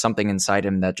 there was something inside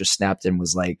him that just snapped and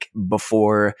was like,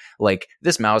 before, like,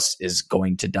 this mouse is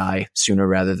going to die sooner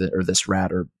rather than, or this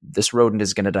rat or this rodent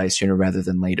is going to die sooner rather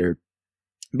than later,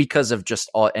 because of just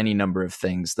any number of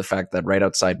things. The fact that right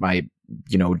outside my,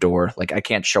 door, like, I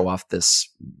can't show off this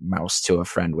mouse to a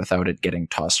friend without it getting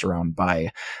tossed around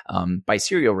by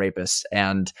serial rapists.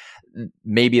 And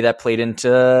maybe that played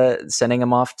into sending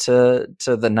him off to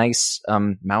the nice,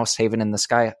 mouse haven in the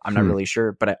sky. I'm not really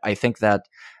sure, but I think that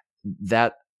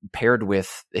paired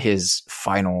with his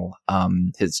final,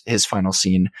 his final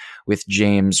scene with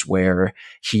James, where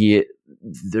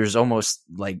there's almost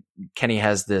like Kenny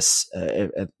has this, I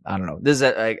don't know, this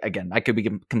is again, I could be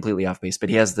completely off base, but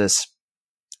he has this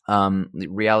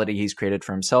reality he's created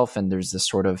for himself. And there's this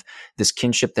sort of this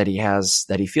kinship that he has,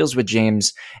 that he feels with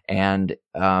James. And,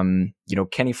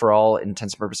 Kenny, for all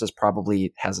intents and purposes,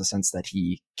 probably has a sense that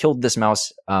he killed this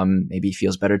mouse. Maybe he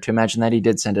feels better to imagine that he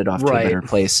did send it off to a better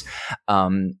place.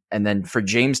 And then for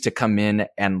James to come in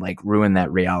and like ruin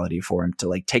that reality for him, to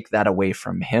like take that away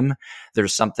from him.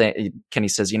 There's something Kenny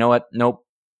says, you know what? Nope.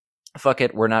 Fuck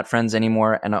it, we're not friends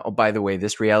anymore. And oh, by the way,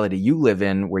 this reality you live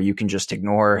in, where you can just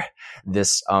ignore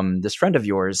this friend of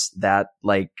yours that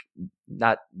like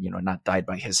not died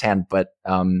by his hand, but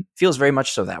feels very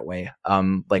much so that way.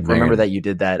 Remember that you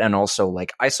did that, and also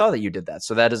like I saw that you did that,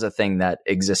 so that is a thing that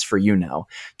exists for you now,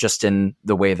 just in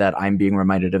the way that I'm being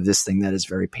reminded of this thing that is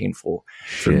very painful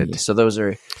for me. So those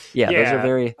are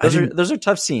those are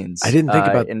tough scenes. I didn't think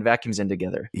about in vacuums in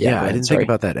together. I didn't think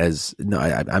about that as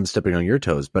I'm stepping on your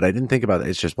toes, but I didn't think about it.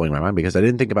 It's just blowing my mind because I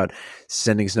didn't think about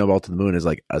sending Snowball to the moon as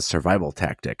like a survival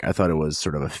tactic. I thought it was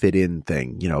sort of a fit in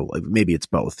thing. Maybe it's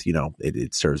both.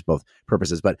 It serves both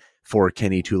purposes, but for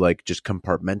Kenny to like just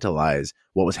compartmentalize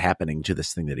what was happening to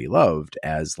this thing that he loved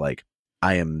as like,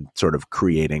 I am sort of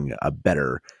creating a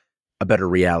better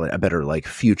reality, a better like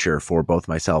future for both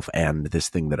myself and this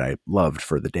thing that I loved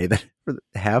for the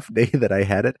half day that I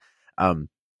had it. I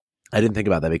didn't think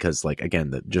about that because like,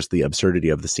 again, just the absurdity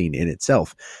of the scene in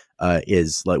itself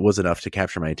was enough to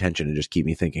capture my attention and just keep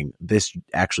me thinking this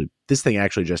thing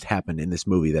actually just happened in this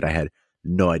movie that I had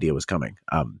no idea was coming.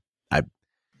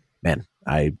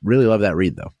 I really love that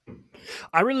read, though.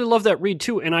 I really love that read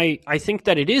too, and I think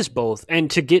that it is both.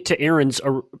 And to get to Aaron's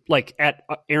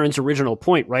original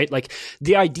point, right? Like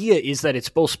the idea is that it's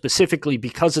both, specifically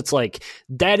because it's like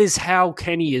that is how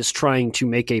Kenny is trying to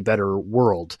make a better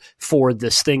world for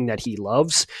this thing that he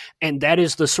loves, and that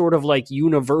is the sort of like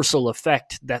universal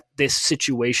effect that this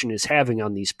situation is having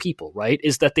on these people, right?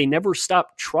 Is that they never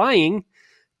stop trying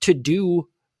to do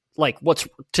like what's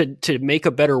to make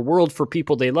a better world for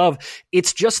people they love.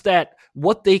 It's just that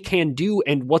what they can do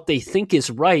and what they think is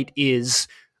right is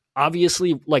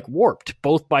obviously like warped,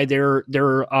 both by their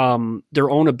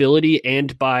own ability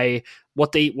and by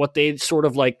what they sort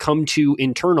of like come to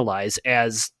internalize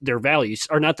as their values,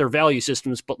 or not their value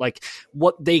systems, but like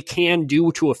what they can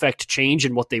do to affect change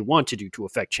and what they want to do to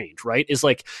affect change, right? Is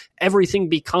like everything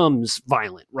becomes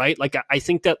violent, right? Like I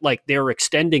think that like they're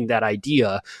extending that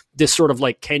idea, this sort of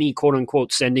like Kenny quote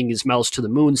unquote sending his mouse to the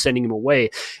moon, sending him away.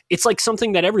 It's like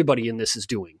something that everybody in this is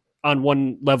doing on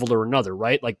one level or another,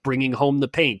 right? Like bringing home the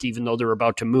paint even though they're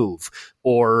about to move,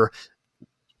 or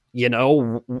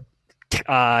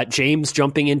James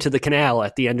jumping into the canal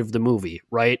at the end of the movie,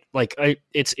 right? Like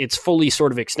it's fully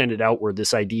sort of extended outward,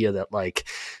 this idea that like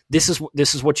this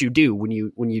is what you do when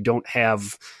you don't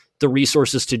have the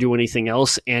resources to do anything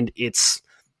else, and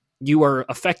you are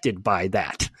affected by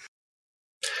that.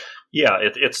 Yeah,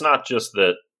 it's not just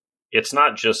that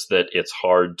it's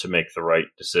hard to make the right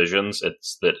decisions.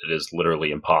 It's that it is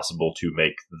literally impossible to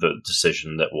make the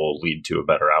decision that will lead to a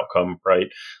better outcome, right?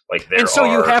 Like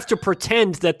you have to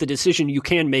pretend that the decision you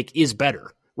can make is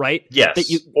better, right? Yes,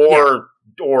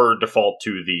 or default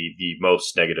to the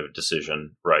most negative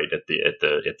decision, right? At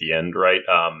the end, right?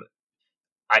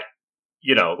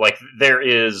 There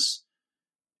is,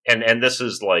 and this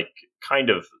is like kind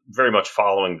of very much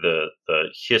following the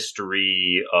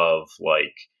history of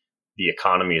like the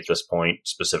economy at this point,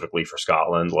 specifically for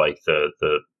Scotland, like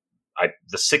the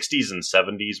 60s and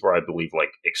 70s were, I believe,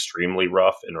 like extremely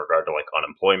rough in regard to like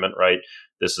unemployment, right?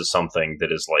 This is something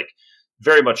that is like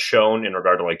very much shown in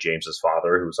regard to like James's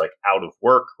father, who's like out of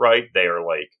work, right? They are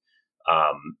like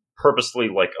purposely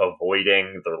like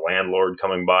avoiding their landlord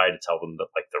coming by to tell them that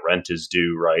like the rent is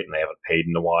due, right? And they haven't paid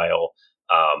in a while.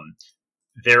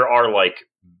 There are like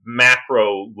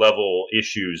macro level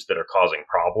issues that are causing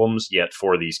problems, yet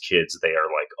for these kids they are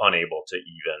like unable to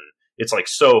even, it's like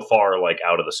so far like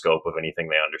out of the scope of anything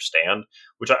they understand,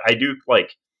 which I do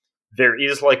like. There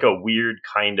is like a weird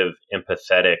kind of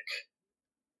empathetic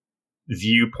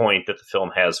viewpoint that the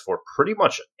film has for pretty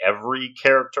much every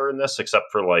character in this, except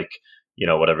for like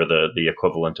whatever the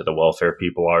equivalent to the welfare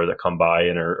people are that come by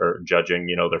and are judging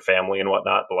their family and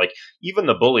whatnot. But like even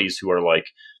the bullies, who are like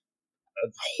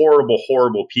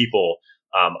horrible people,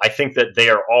 I think that they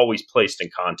are always placed in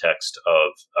context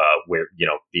of where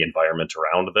the environment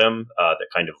around them that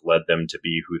kind of led them to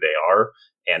be who they are.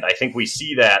 And I think we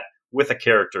see that with a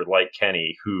character like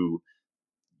Kenny, who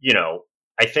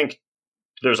I think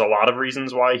there's a lot of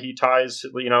reasons why he ties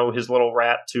his little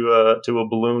rat to a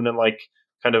balloon and like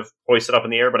kind of hoists it up in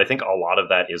the air, but I think a lot of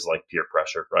that is like peer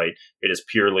pressure, right? It is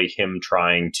purely him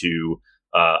trying to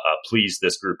please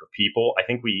this group of people. I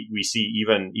think we see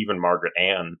even Margaret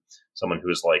Ann someone who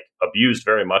is like abused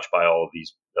very much by all of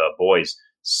these boys,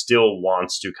 still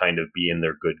wants to kind of be in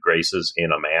their good graces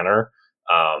in a manner.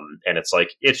 And it's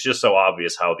like, it's just so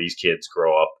obvious how these kids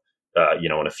grow up,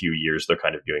 in a few years, they're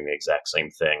kind of doing the exact same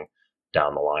thing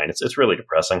down the line. It's really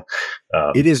depressing.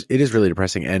 It is really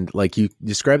depressing. And like you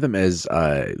describe them as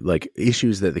like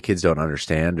issues that the kids don't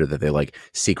understand or that they like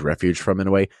seek refuge from in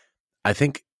a way. I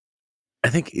think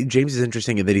James is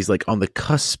interesting in that he's like on the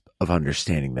cusp of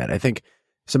understanding that. I think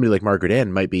somebody like Margaret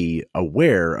Ann might be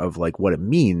aware of like what it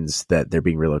means that they're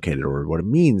being relocated, or what it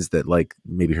means that like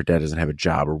maybe her dad doesn't have a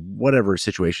job, or whatever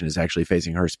situation is actually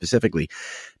facing her specifically.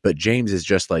 But James is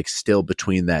just like still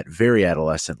between that very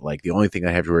adolescent, like the only thing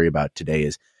I have to worry about today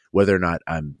is whether or not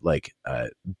I'm like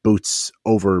boots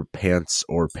over pants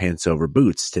or pants over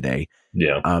boots today.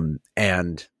 Yeah.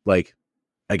 And like,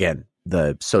 again,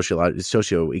 the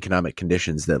socioeconomic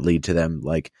conditions that lead to them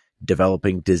like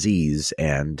developing disease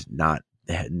and not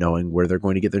knowing where they're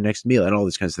going to get their next meal and all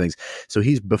these kinds of things. So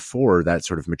he's before that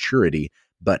sort of maturity,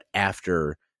 but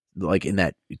after, like, in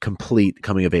that complete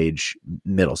coming of age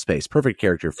middle space. Perfect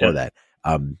character for that.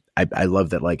 I love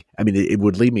that. Like, I mean, it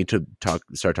would lead me to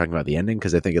start talking about the ending,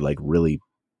 because I think it like really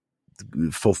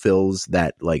fulfills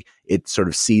that. Like, it sort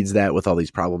of seeds that with all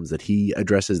these problems that he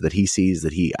addresses, that he sees,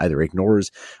 that he either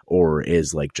ignores or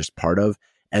is like just part of.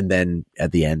 And then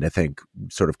at the end, I think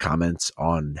sort of comments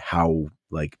on how,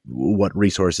 like, what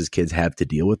resources kids have to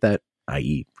deal with that,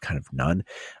 i.e. kind of none.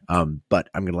 But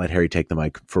I'm going to let Harry take the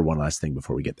mic for one last thing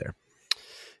before we get there.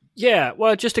 Yeah,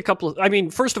 well, just a couple of, I mean,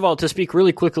 first of all, to speak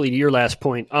really quickly to your last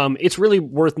point, it's really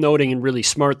worth noting and really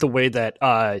smart the way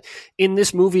that in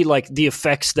this movie, like the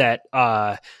effects that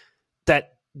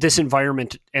that this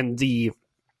environment and the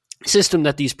system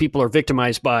that these people are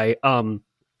victimized by,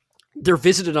 they're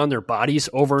visited on their bodies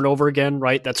over and over again,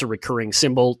 right? That's a recurring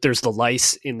symbol. There's the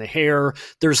lice in the hair.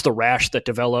 There's the rash that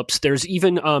develops. There's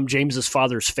even James's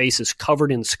father's face is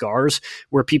covered in scars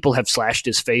where people have slashed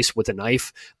his face with a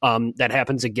knife. That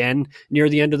happens again near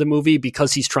the end of the movie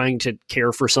because he's trying to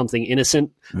care for something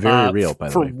innocent. Very real, by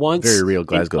the way. Once, very real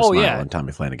Glasgow smile on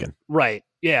Tommy Flanagan. Right.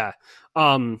 Yeah.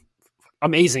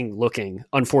 Amazing looking,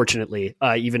 unfortunately,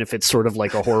 even if it's sort of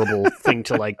like a horrible thing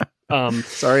to like.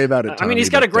 Sorry about it, Tommy, I mean, he's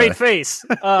got a great face.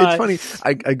 It's funny.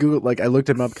 I Googled, like, I looked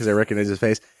him up because I recognized his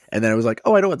face, and then I was like,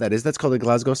 oh, I know what that is. That's called a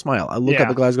Glasgow smile. I look up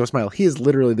a Glasgow smile. He is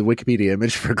literally the Wikipedia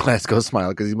image for Glasgow smile,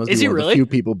 because he must be one of the few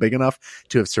people big enough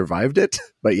to have survived it.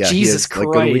 But yeah, Jesus he is, like,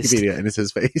 go to Wikipedia and it's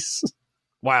his face.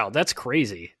 Wow, that's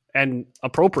crazy. And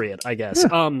appropriate, I guess.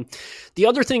 Yeah. The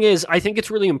other thing is, I think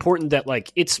it's really important that, like,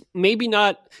 it's maybe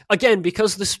not, again,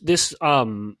 because this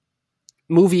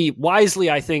movie wisely,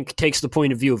 I think, takes the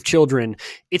point of view of children.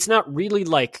 It's not really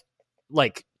like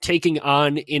taking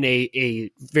on in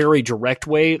a very direct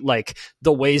way, like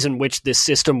the ways in which this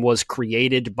system was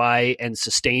created by and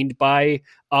sustained by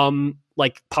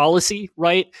like policy,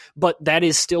 right? But that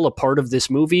is still a part of this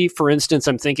movie. For instance,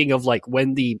 I'm thinking of like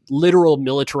when the literal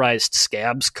militarized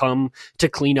scabs come to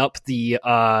clean up the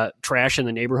trash in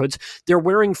the neighborhoods, they're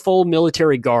wearing full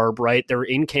military garb, right? They're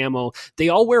in camo. They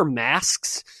all wear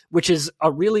masks, which is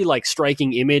a really like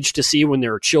striking image to see when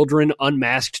there are children,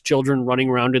 unmasked children running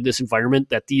around in this environment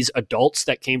that these adults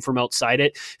that came from outside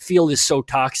it feel is so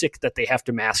toxic that they have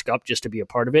to mask up just to be a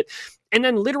part of it. And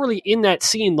then literally in that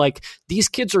scene, like these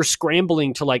kids are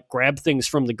scrambling to like grab things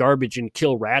from the garbage and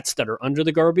kill rats that are under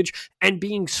the garbage and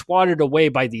being swatted away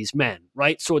by these men,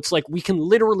 right? So it's like we can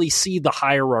literally see the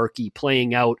hierarchy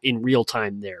playing out in real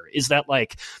time there. Is that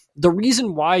like the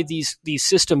reason why these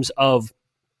systems of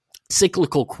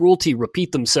cyclical cruelty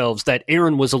repeat themselves that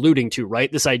Aaron was alluding to, right?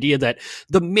 This idea that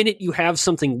the minute you have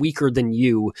something weaker than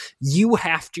you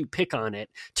have to pick on it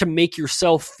to make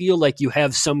yourself feel like you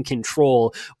have some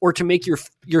control, or to make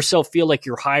yourself feel like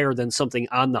you're higher than something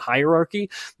on the hierarchy.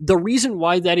 The reason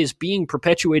why that is being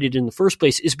perpetuated in the first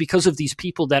place is because of these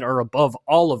people that are above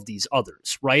all of these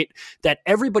others, right? That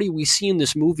everybody we see in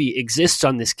this movie exists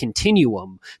on this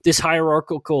continuum, this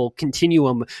hierarchical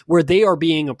continuum where they are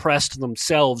being oppressed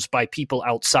themselves by people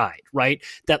outside, right?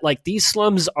 That like these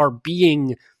slums are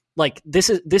being like, this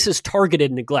is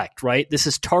targeted neglect, right? This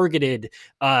is targeted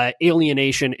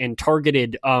alienation and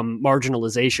targeted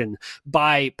marginalization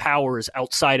by powers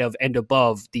outside of and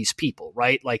above these people,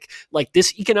 right? Like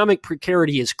this economic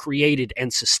precarity is created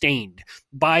and sustained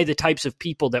by the types of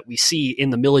people that we see in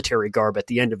the military garb at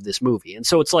the end of this movie. And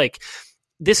so it's like,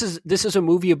 this is a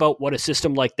movie about what a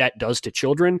system like that does to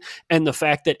children, and the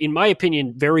fact that, in my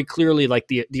opinion, very clearly, like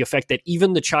the effect that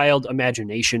even the child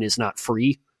imagination is not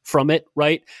free, from it,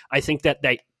 right? I think that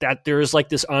there is like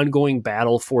this ongoing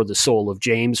battle for the soul of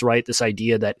James, right? This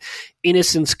idea that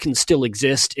innocence can still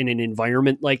exist in an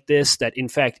environment like this, that in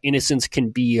fact innocence can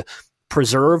be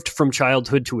preserved from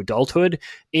childhood to adulthood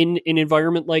in an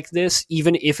environment like this,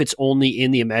 even if it's only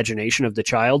in the imagination of the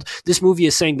child. This movie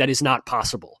is saying that is not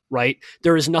possible, right?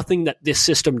 There is nothing that this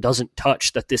system doesn't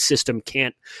touch, that this system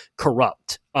can't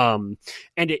corrupt. And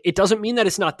it doesn't mean that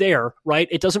it's not there, right?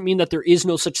 It doesn't mean that there is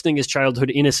no such thing as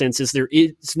childhood innocence, as there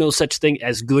is no such thing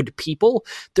as good people.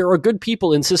 There are good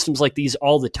people in systems like these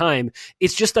all the time.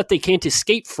 It's just that they can't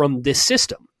escape from this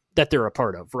system that they're a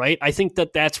part of, right? I think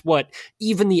that that's what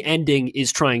even the ending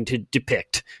is trying to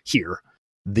depict here.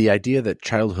 The idea that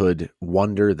childhood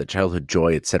wonder, that childhood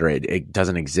joy, etc., it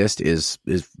doesn't exist is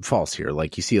false here.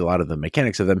 Like, you see a lot of the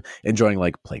mechanics of them enjoying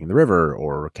like playing in the river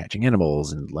or catching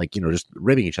animals and like, you know, just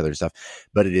ribbing each other and stuff.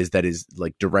 But that is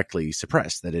like directly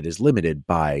suppressed, that it is limited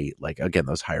by like, again,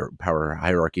 those higher power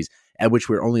hierarchies at which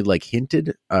we're only like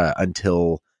hinted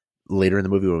until later in the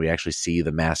movie when we actually see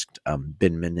the masked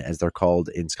binmen, as they're called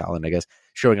in Scotland, I guess,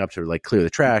 showing up to like clear the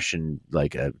trash and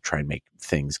like try and make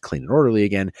things clean and orderly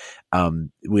again.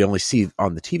 We only see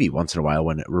on the TV once in a while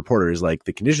when a reporter is like,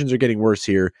 the conditions are getting worse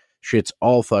here, shit's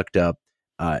all fucked up,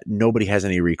 nobody has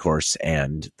any recourse,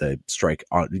 and the strike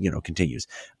continues.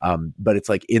 But it's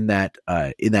like in that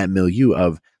milieu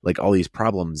of like all these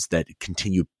problems that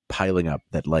continue piling up,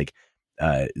 that like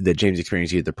that James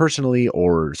experienced either personally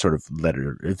or sort of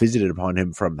visited upon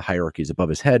him from the hierarchies above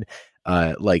his head.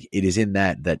 Like, it is in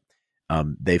that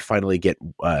they finally get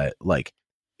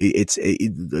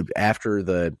after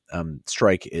the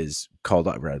strike is called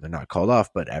off, rather not called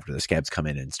off, but after the scabs come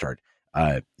in and start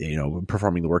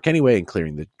performing the work anyway and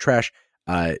clearing the trash.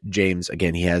 James,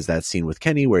 again, he has that scene with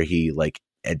Kenny where he like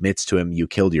admits to him, you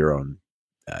killed your own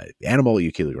animal,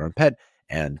 you killed your own pet,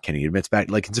 and Kenny admits back.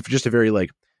 Like, it's just a very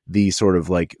like, the sort of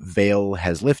like veil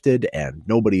has lifted and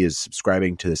nobody is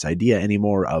subscribing to this idea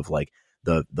anymore of like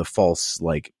the false,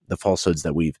 like the falsehoods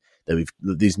that we've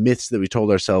these myths that we told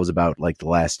ourselves about like the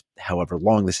last however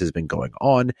long this has been going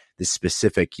on, this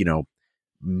specific,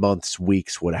 months,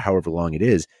 weeks, however long it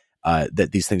is, that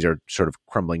these things are sort of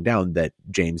crumbling down, that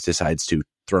James decides to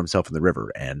throw himself in the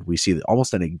river. And we see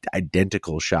almost an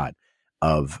identical shot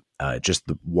of just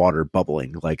the water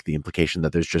bubbling, like the implication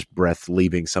that there's just breath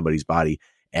leaving somebody's body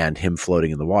and him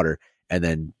floating in the water, and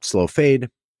then slow fade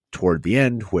toward the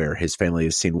end where his family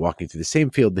is seen walking through the same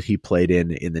field that he played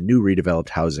in the new redeveloped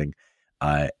housing.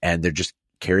 And they're just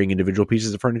carrying individual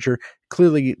pieces of furniture.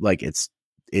 Clearly, like it's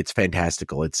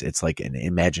fantastical. It's like an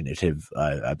imaginative,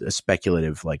 a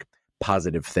speculative, like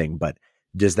positive thing. But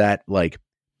does that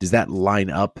line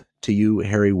up to you,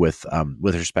 Harry, with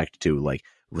respect to like,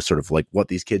 was sort of like what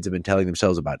these kids have been telling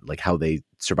themselves about like how they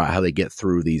survive, how they get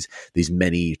through these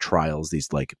many trials,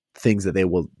 these like things that they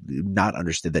will not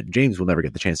understand, that James will never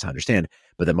get the chance to understand,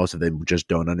 but that most of them just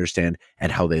don't understand,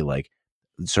 and how they like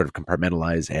sort of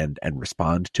compartmentalize and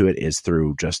respond to it is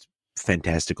through just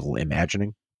fantastical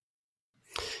imagining.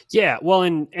 Yeah, well,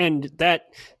 and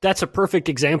that's a perfect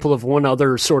example of one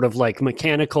other sort of like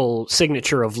mechanical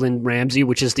signature of Lynn Ramsey,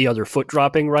 which is the other foot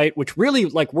dropping, right? Which really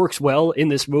like works well in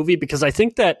this movie, because I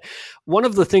think that one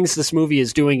of the things this movie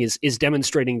is doing is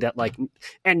demonstrating that like,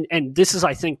 and this is,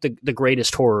 I think, the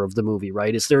greatest horror of the movie,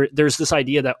 right? Is there's this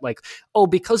idea that like, oh,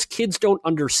 because kids don't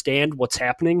understand what's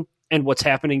happening and what's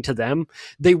happening to them,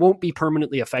 they won't be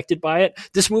permanently affected by it.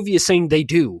 This movie is saying they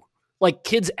do. Like,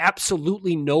 kids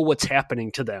absolutely know what's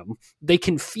happening to them. They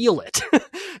can feel it.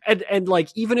 and like,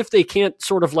 even if they can't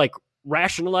sort of like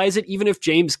rationalize it, even if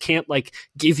James can't like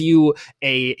give you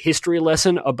a history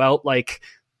lesson about like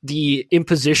the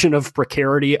imposition of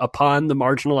precarity upon the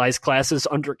marginalized classes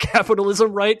under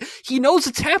capitalism, right? He knows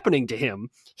it's happening to him.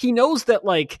 He knows that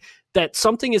like, that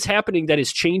something is happening that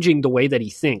is changing the way that he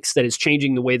thinks, that is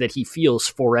changing the way that he feels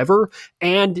forever.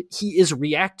 And he is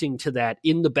reacting to that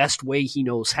in the best way he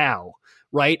knows how.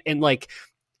 Right. And like,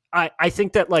 I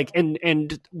think that like,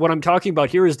 and what I'm talking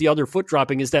about here is the other foot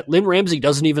dropping, is that Lynn Ramsey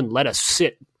doesn't even let us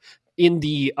sit in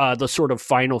the sort of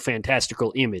final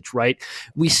fantastical image, right?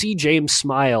 We see James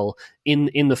smile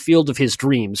in the field of his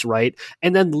dreams, right?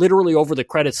 And then literally over the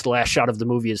credits, the last shot of the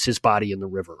movie is his body in the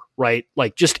river, right?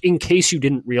 Like, just in case you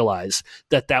didn't realize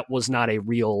that was not a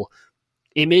real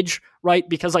image, right?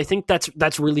 Because I think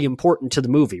that's really important to the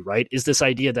movie, right? Is this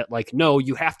idea that like, no,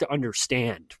 you have to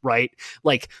understand, right?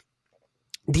 Like,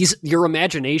 your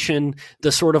imagination,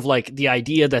 the sort of like the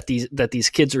idea that these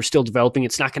kids are still developing,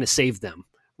 it's not going to save them.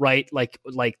 Right.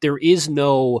 Like there is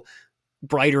no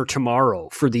brighter tomorrow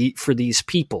for these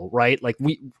people. Right. Like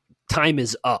time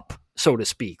is up, so to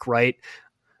speak. Right.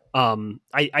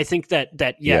 I think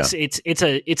that yes, it's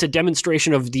a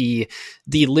demonstration of the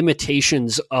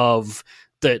limitations of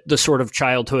the sort of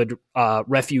childhood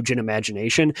refuge and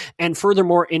imagination, and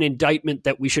furthermore, an indictment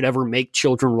that we should ever make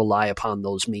children rely upon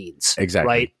those means. Exactly.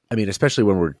 Right. I mean, especially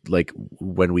when we're like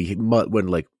when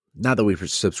not that we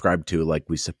subscribe to, like,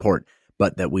 we support,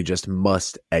 but that we just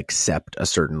must accept a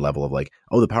certain level of, like,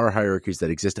 the power hierarchies that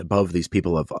exist above these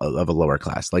people of a lower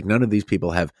class. Like, none of these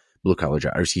people have white collar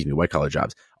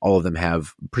jobs. All of them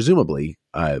have presumably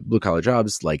blue collar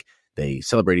jobs. Like, they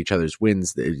celebrate each other's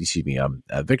wins,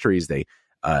 victories. They,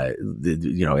 as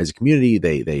a community,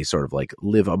 they sort of like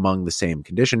live among the same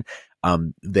condition.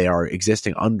 They are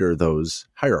existing under those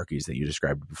hierarchies that you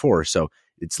described before. So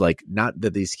it's like, not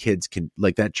that these kids can,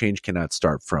 like, that change cannot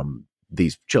start from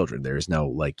these children. There's no,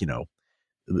 like,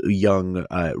 young,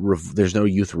 there's no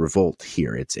youth revolt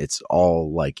here. It's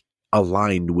all like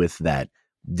aligned with that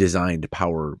designed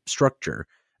power structure.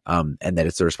 And that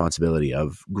it's the responsibility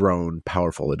of grown,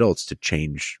 powerful adults to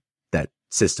change that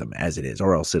system as it is,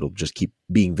 or else it'll just keep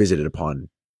being visited upon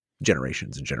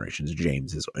generations and generations,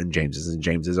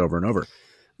 Jameses over and over.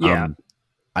 Yeah.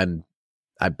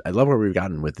 I love where we've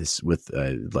gotten with this, with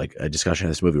like a discussion of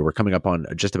this movie. We're coming up on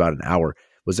just about an hour.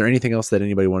 Was there anything else that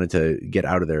anybody wanted to get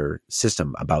out of their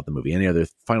system about the movie? Any other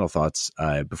final thoughts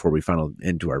before we funnel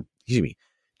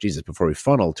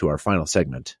to our final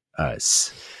segment? I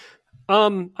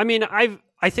mean,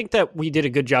 I think that we did a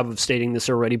good job of stating this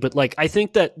already, but like, I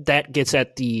think that gets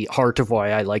at the heart of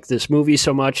why I like this movie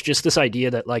so much. Just this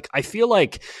idea that, like, I feel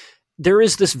like there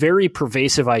is this very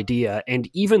pervasive idea, and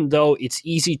even though it's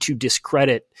easy to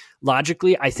discredit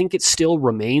logically, I think it still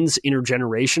remains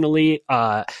intergenerationally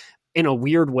in a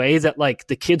weird way that, like,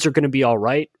 the kids are going to be all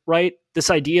right?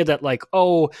 This idea that, like,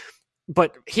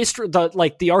 but history,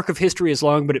 the arc of history is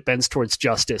long, but it bends towards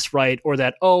justice, right? Or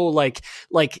that,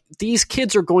 like these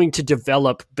kids are going to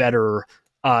develop better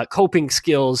coping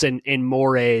skills and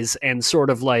mores, and sort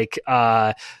of like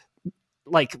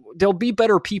they'll be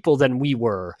better people than we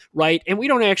were, right? And we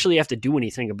don't actually have to do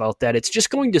anything about that. It's just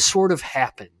going to sort of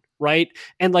happen, right?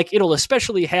 And like, it'll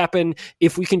especially happen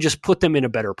if we can just put them in a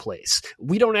better place.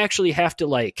 We don't actually have to,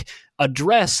 like,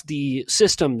 address the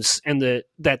systems and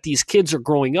that these kids are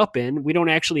growing up in. We don't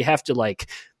actually have to, like,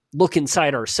 look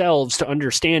inside ourselves to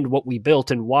understand what we built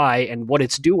and why and what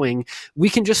it's doing. We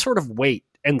can just sort of wait,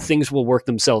 and things will work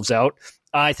themselves out.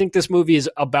 I think this movie is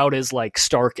about as, like,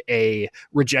 stark a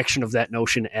rejection of that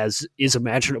notion as is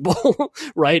imaginable,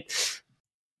 right?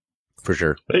 For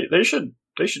sure. They should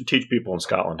teach people in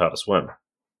Scotland how to swim.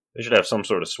 They should have some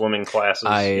sort of swimming classes.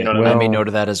 I made note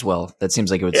of that as well. That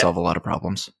seems like it would solve a lot of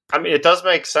problems. I mean, it does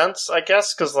make sense, I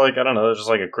guess, because, like, I don't know, there's just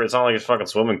like it's not like it's fucking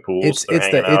swimming pools are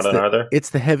there? It's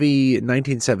the heavy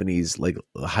 1970s, like,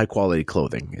 high quality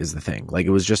clothing is the thing. Like, it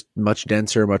was just much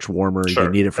denser, much warmer. Sure. You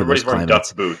need it for those climates.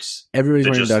 Duck boots. Everybody's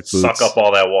wearing duck boots. Suck up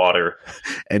all that water.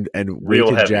 and real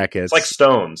weighted heavy jackets. It's like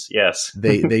stones, yes.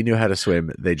 They knew how to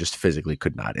swim. They just physically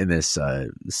could not in this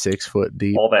 6 foot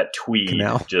deep. All that tweed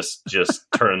canal just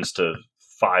turns to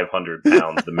 500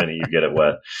 pounds the minute you get it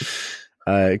wet.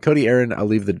 Cody, Aaron, I'll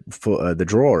leave the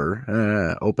drawer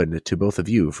open to both of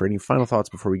you for any final thoughts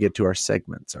before we get to our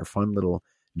segments, our fun little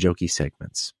jokey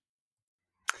segments.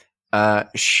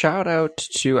 Shout out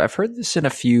to, I've heard this in a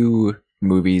few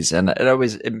movies, and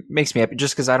it makes me happy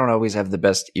just because I don't always have the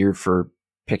best ear for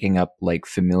picking up, like,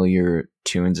 familiar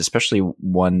tunes, especially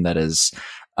one that is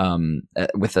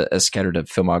with a scattered up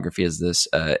filmography as this.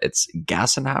 It's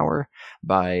Gassenhauer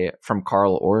from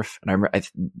Carl Orff. And I remember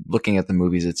looking at the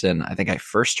movies it's in. I think I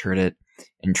first heard it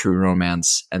in True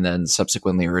Romance, and then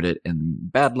subsequently heard it in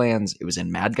Badlands. It was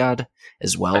in Mad God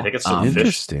as well. I think it's in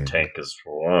Fish Tank as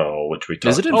well, which we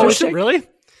talked about. Oh, is it really?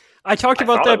 I talked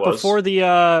about that before the.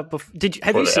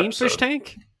 Have you seen episode. Fish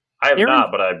Tank? I have Aaron? not,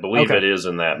 but I believe it is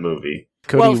in that movie.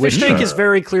 Cody, Fish Tank is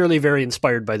very clearly very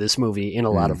inspired by this movie in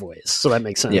a lot of ways, so that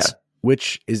makes sense. Yeah.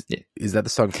 Which is that the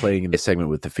song playing in the segment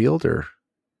with the field, or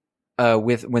I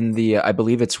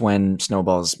believe it's when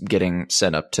Snowball's getting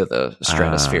sent up to the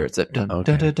stratosphere. It's that dun, dun,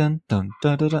 dun, dun, dun,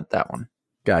 dun, dun, dun, that one.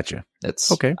 Gotcha.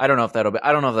 It's okay. I don't know if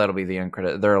that'll be the end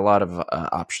credit. There are a lot of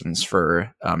options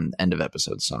for end of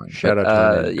episode song. Shout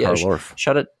out to Carl Orff.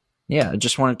 Shout it. Yeah, I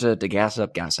just wanted to gas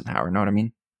up Gassenhauer. Know what I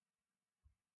mean?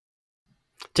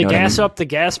 To gas up the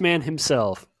gas man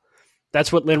himself.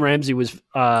 That's what Lynn Ramsey was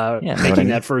making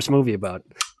that first movie about.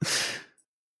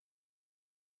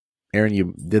 Aaron,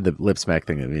 you did the lip smack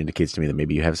thing. That indicates to me that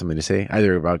maybe you have something to say,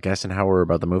 either about Gassenhauer or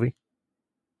about the movie.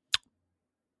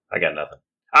 I got nothing.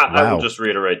 I will just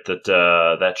reiterate that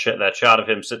that shot of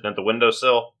him sitting at the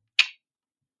windowsill.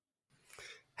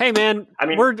 Hey, man, I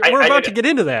mean, we're about to get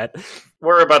into that.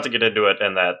 We're about to get into it,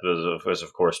 and that was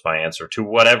of course, my answer to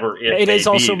whatever it may is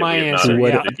also be my that we have answer. not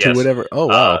included. To Yes. whatever. Oh,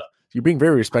 wow. You're being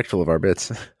very respectful of our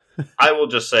bits. I will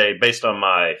just say, based on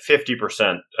my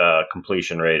 50%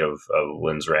 completion rate of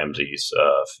Lynn Ramsey's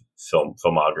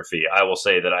filmography, I will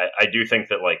say that I do think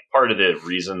that like part of the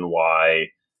reason why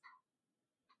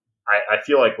I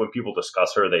feel like when people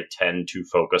discuss her, they tend to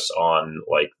focus on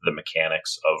like the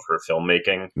mechanics of her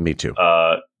filmmaking. Me too.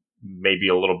 Maybe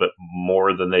a little bit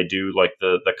more than they do like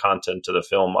the content to the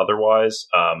film otherwise.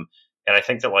 And I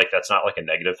think that like that's not like a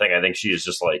negative thing. I think she is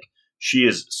just like she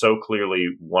is so clearly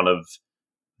one of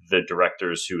the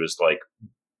directors who is like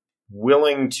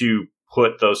willing to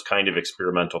put those kind of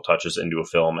experimental touches into a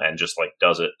film and just like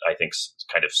does it, I think,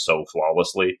 kind of so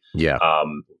flawlessly. Yeah.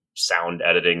 Sound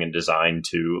editing and design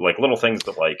too, like little things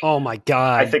that like, oh my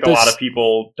God, I think a lot of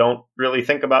people don't really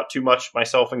think about too much,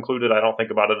 myself included. I don't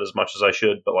think about it as much as I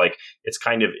should, but like it's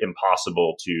kind of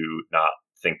impossible to not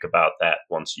think about that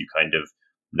once you kind of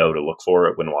know to look for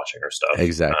it when watching her stuff.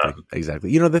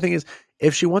 Exactly. You know, the thing is,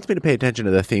 if she wants me to pay attention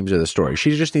to the themes of the story,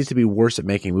 she just needs to be worse at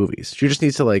making movies. She just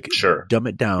needs to like dumb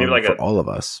it down like for all of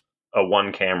us. A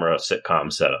one camera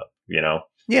sitcom setup, you know?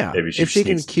 Yeah. Maybe if she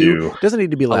can cue, doesn't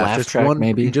need to be laugh just track,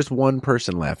 maybe just one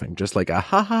person laughing, just like a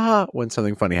ha ha ha when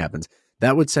something funny happens.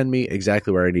 That would send me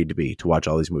exactly where I need to be to watch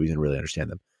all these movies and really understand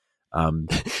them.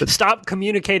 But stop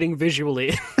communicating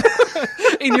visually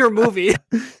in your movie.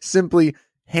 Simply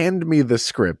hand me the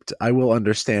script. I will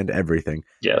understand everything.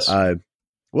 Yes.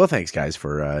 Well, thanks guys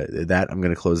for that. I'm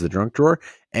going to close the drunk drawer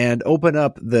and open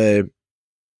up the.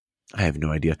 I have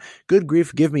no idea. Good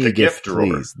grief, give me a gift,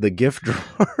 please. The gift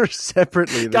drawer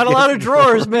separately. Got a lot of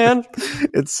drawers, man.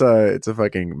 It's a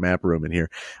fucking map room in here.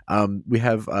 We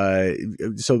have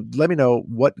so let me know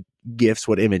what gifts,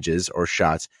 what images or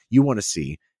shots you want to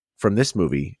see from this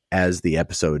movie as the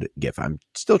episode GIF. I'm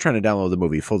still trying to download the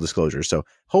movie, full disclosure, so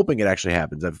hoping it actually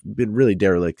happens. I've been really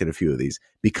derelict in a few of these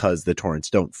because the torrents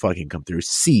don't fucking come through.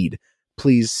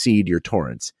 Please seed your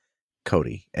torrents.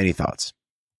 Cody, any thoughts?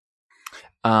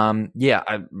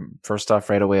 First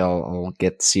off, right away, I'll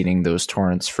get seeding those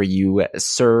torrents for you,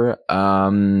 sir.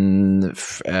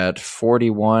 At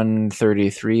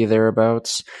 41:33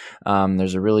 thereabouts,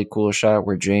 there's a really cool shot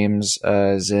where James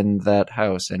is in that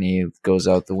house and he goes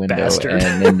out the window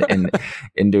and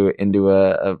into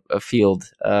a field.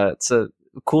 It's a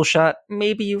cool shot.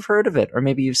 Maybe you've heard of it or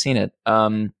maybe you've seen it.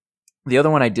 The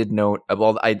other one I did note,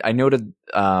 well, I noted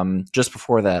just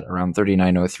before that, around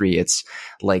 39:03, it's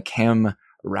like him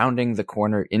rounding the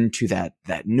corner into that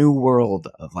new world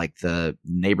of like the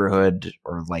neighborhood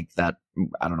or like that,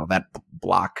 I don't know, that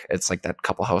block. It's like that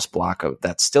couple house block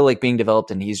that's still like being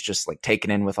developed and he's just like taken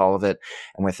in with all of it.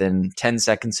 And within 10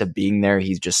 seconds of being there,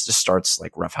 he just starts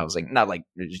like roughhousing, not like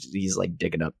he's like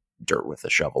digging up dirt with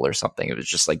a shovel or something. It was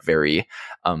just like very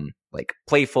like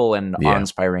playful and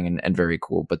awe-inspiring and very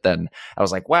cool. But then I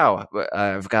was like, wow,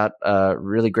 I've got a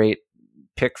really great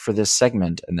pick for this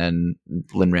segment. And then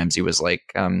Lynn Ramsey was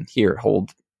like, here,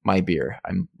 hold my beer.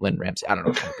 I'm Lynn Ramsey. I don't know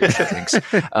what kind of beer she drinks.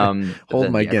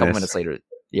 Hold my Guinness. A couple minutes later.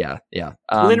 Yeah.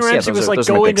 Lynn Ramsey was like,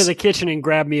 go into the kitchen and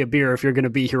grab me a beer if you're going to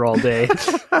be here all day.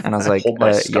 And I was like,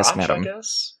 yes, madam. I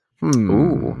guess.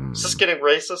 Ooh. Is this getting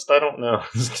racist? I don't know.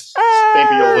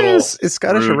 Maybe a little. Is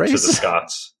Scottish a race? To the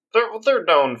Scots. They're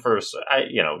known for,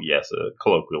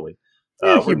 colloquially.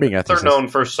 They're known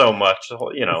for so much.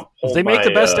 You know, they make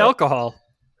the best alcohol.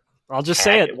 I'll just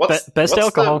say it. Best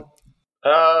alcohol.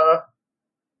 Are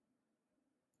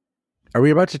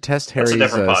we about to test Harry's?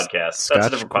 That's a different podcast. Scotch? That's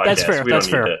a different podcast. That's fair. That's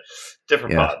fair.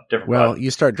 Different pod. Well,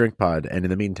 you start Drink Pod, and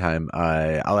in the meantime,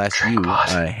 I'll ask you,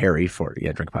 Harry,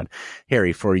 Drink Pod,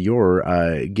 Harry, for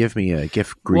your give me a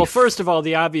gift grief. Well, first of all,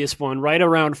 the obvious one. Right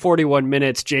around 41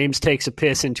 minutes, James takes a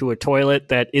piss into a toilet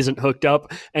that isn't hooked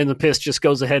up, and the piss just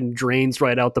goes ahead and drains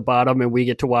right out the bottom, and we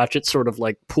get to watch it sort of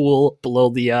like pool below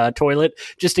the toilet.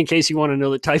 Just in case you want to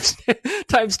know the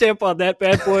timestamp on that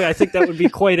bad boy, I think that would be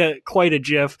quite a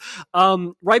GIF.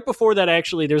 Right before that,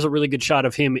 actually, there's a really good shot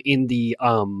of him in the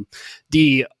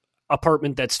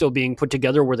apartment that's still being put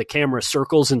together where the camera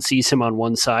circles and sees him on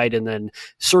one side and then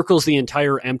circles the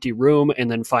entire empty room and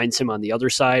then finds him on the other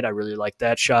side. I really like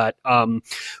that shot.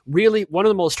 Really, one of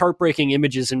the most heartbreaking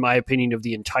images, in my opinion, of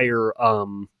the entire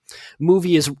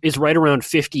movie is right around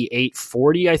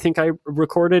 58:40. I think I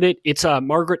recorded it. It's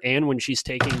Margaret Ann when she's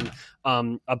taking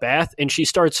a bath and she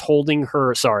starts holding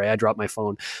her. Sorry, I dropped my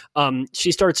phone.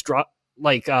 She starts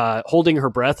holding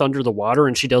her breath under the water,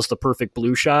 and she does the perfect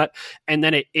blue shot. And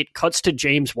then it cuts to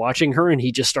James watching her, and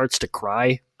he just starts to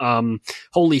cry.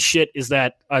 Holy shit, is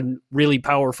that a really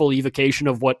powerful evocation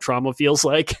of what trauma feels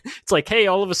like? It's like, hey,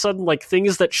 all of a sudden, like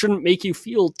things that shouldn't make you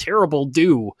feel terrible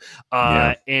do.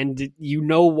 And you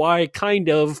know why, kind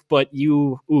of, but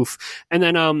oof. And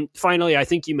then finally, I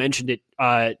think you mentioned it,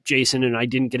 Jason, and I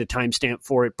didn't get a timestamp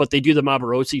for it, but they do the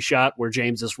Mabarosi shot where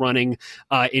James is running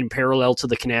in parallel to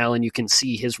the canal, and you can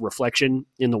see his reflection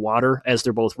in the water as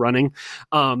they're both running.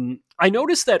 I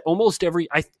noticed that almost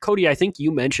Cody, I think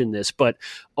you mentioned this, but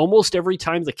almost every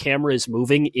time the camera is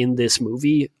moving in this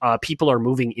movie, people are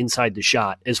moving inside the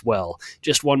shot as well.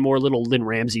 Just one more little Lynn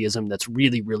Ramseyism that's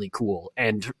really, really cool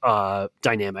and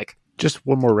dynamic. Just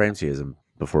one more Ramseyism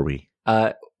before we...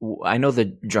 I know the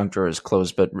junk drawer is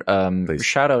closed, but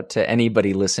shout out to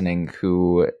anybody listening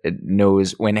who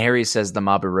knows when Harry says the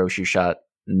Mabaroshi shot,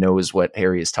 knows what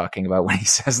Harry is talking about when he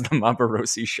says the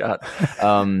Mabarosi shot.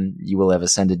 You will have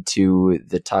ascended to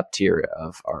the top tier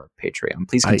of our Patreon.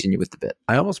 Please continue with the bit.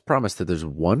 I almost promised that there's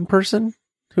one person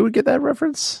who would get that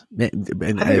reference. And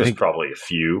I think there's probably a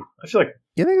few. I feel like,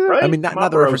 you think, right? I mean, not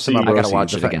the reference to Mabarosi. I gotta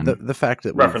watch it again. The fact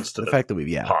that reference to the fact that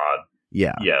we've pod.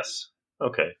 Yeah. Yes.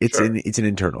 Okay. It's an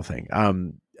internal thing.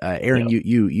 Aaron,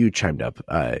 you chimed up.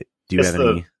 Do you have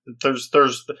any?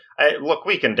 Look,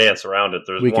 we can dance around it.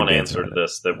 There's one answer to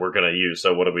this that we're going to use.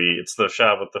 So what do we? It's the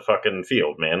shot with the fucking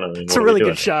field, man. I mean, it's a really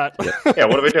good shot. Yeah.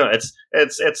 What are we doing?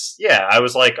 It's. Yeah. I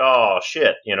was like, oh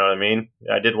shit. You know what I mean?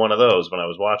 I did one of those when I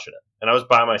was watching it, and I was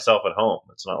by myself at home.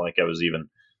 It's not like I was even,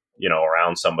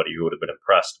 around somebody who would have been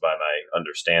impressed by my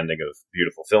understanding of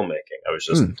beautiful filmmaking. I was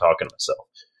just talking to myself.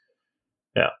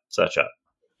 Yeah, it's that shot.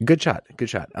 Good shot.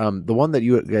 The one that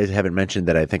you guys haven't mentioned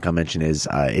that I think I'll mention is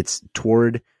it's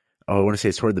toward. I want to say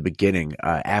it's toward the beginning.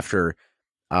 After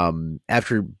I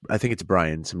think it's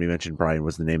Brian. Somebody mentioned Brian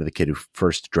was the name of the kid who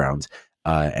first drowns,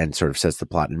 and sort of sets the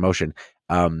plot in motion.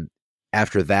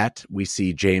 After that, we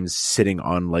see James sitting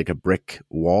on like a brick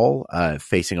wall,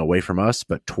 facing away from us,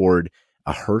 but toward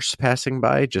a hearse passing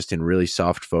by, just in really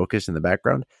soft focus in the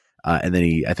background. And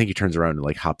then I think he turns around and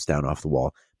like hops down off the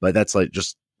wall. But that's like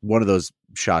just one of those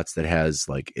shots that has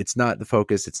like, it's not the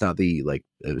focus, it's not the like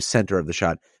center of the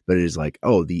shot, but it is like,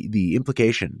 oh, the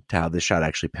implication to how this shot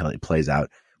actually plays out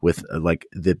with like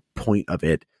the point of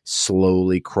it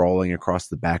slowly crawling across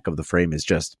the back of the frame is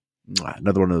just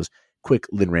another one of those quick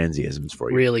Lynn Ramseyisms for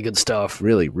you. Really good stuff.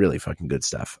 Really, really fucking good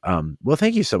stuff. Well,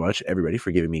 thank you so much, everybody, for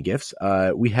giving me gifts.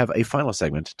 We have a final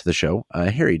segment to the show.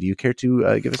 Harry, do you care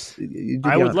to give us?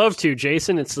 I would love to,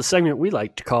 Jason. It's the segment we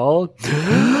like to call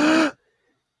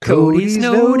Cody's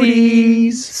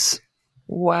Noties.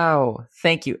 Wow.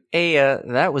 Thank you, Aya.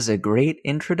 That was a great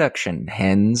introduction.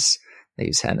 Hens. They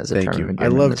use hen as a term. Thank you. I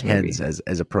loved hens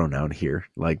as a pronoun here.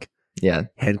 Like, yeah,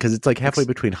 hen, because it's like halfway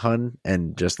between hun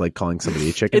and just like calling somebody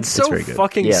a chicken. It's so very good.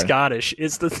 fucking Scottish.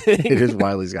 It's the thing. It is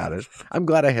wildly Scottish. I'm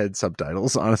glad I had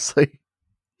subtitles, honestly.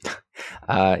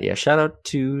 Shout out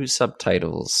to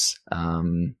subtitles.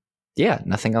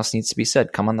 Nothing else needs to be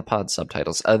said. Come on the pod,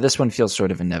 subtitles. This one feels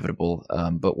sort of inevitable,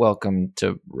 but welcome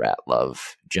to Rat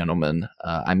Love, gentlemen.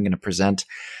 I'm going to present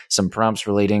some prompts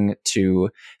relating to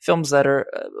films that are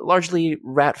largely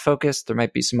rat focused. There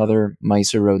might be some other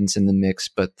mice or rodents in the mix,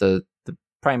 but the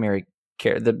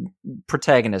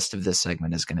protagonist of this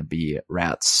segment is going to be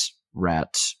rats,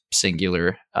 rat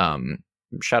singular.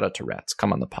 Shout out to rats.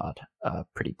 Come on the pod,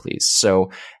 pretty please.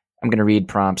 So I'm going to read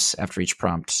prompts. After each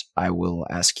prompt, I will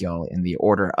ask y'all in the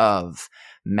order of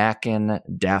Mackin,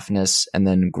 Daphnis, and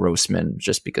then Grossman,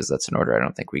 just because that's an order I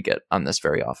don't think we get on this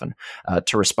very often,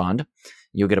 to respond.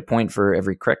 You'll get a point for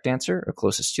every correct answer or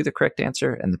closest to the correct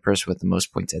answer, and the person with the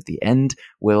most points at the end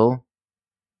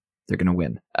they're going to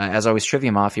win. As always,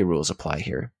 Trivia Mafia rules apply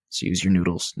here, so use your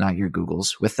noodles, not your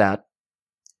Googles. With that,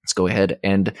 let's go ahead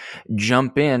and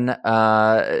jump into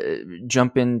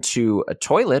a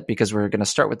toilet, because we're going to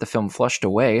start with the film Flushed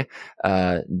Away,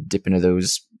 dip into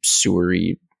those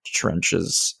sewery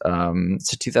trenches.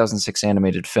 It's a 2006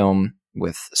 animated film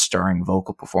with starring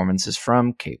vocal performances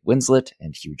from Kate Winslet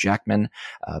and Hugh Jackman,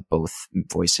 both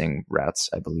voicing rats,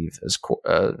 I believe,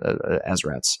 as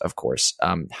rats, of course.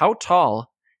 How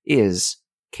tall is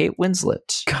Kate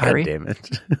Winslet? God Harry? damn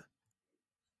it.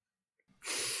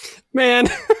 Man,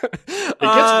 it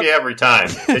gets me every time.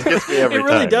 It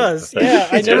really does. Yeah,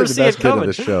 I never see it coming.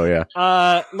 Of the show,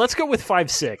 yeah. Let's go with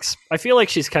 5'6". I feel like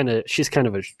she's kind of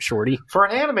a shorty for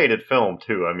an animated film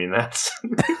too. I mean, that's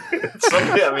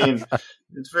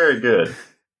it's very good.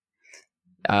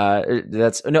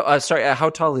 Sorry.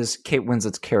 How tall is Kate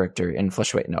Winslet's character in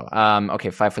Flush Away? No. Okay,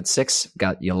 5'6".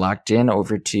 Got you locked in.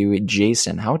 Over to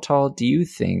Jason. How tall do you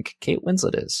think Kate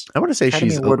Winslet is? I want to say Academy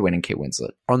she's award-winning Kate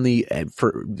Winslet on the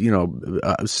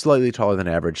slightly taller than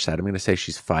average side. I'm going to say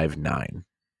she's 5'9".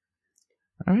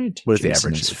 All right. What is the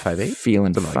Jason average? is 5'8"?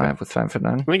 Feeling Something like 5 with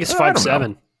 5'9". I think it's I don't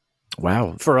 5'7".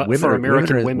 Wow. For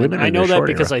American women. I know that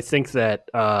because I think that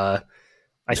I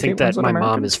think that my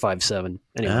mom is 5'7".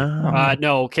 Anyway,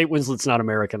 no, Kate Winslet's not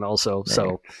American. Also,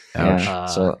 so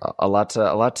so a lot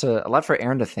for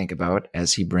Aaron to think about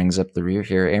as he brings up the rear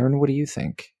here. Aaron, what do you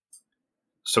think?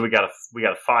 So we got a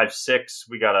 5'6".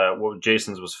 We got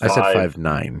Jason's was 5. I said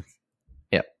 5'9".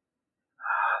 Yep.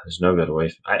 There's no good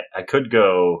way. I could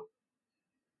go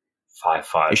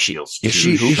 5'5". Feels too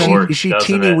short. Is she doesn't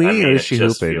teeny it? weeny, I mean, or is she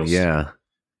hooping? feels, Yeah.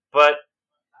 But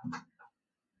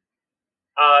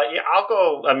yeah, I'll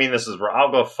go. I mean,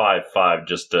 I'll go 5'5"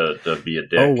 just to be a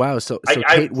dick. Oh wow! So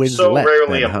Kate Winslet. So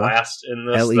rarely then, am last in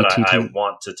this that I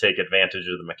want to take advantage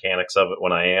of the mechanics of it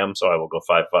when I am. So I will go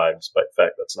 5'5", despite the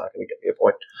fact that's not going to get me a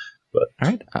point. But all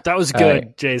right, that was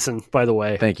good, Jason. By the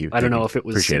way, thank you. I don't know if it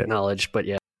was acknowledged, but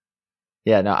yeah.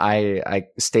 Yeah, no, I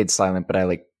stayed silent, but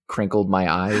I crinkled my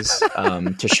eyes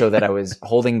to show that I was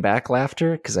holding back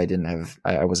laughter because I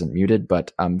wasn't muted.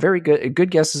 But very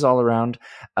good guesses all around.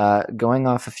 Going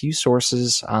off a few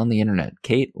sources on the internet,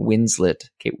 Kate Winslet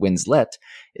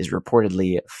is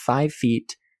reportedly 5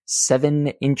 feet 7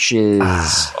 inches.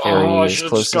 I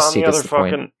should have just gone the other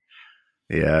fucking.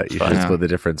 Yeah, you should split the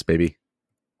difference, baby.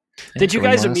 Did you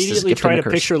guys immediately try to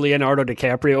picture Leonardo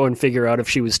DiCaprio and figure out if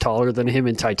she was taller than him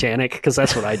in Titanic? Because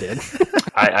that's what I did.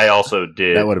 I also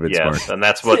did. That would have been smart. And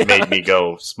that's what made me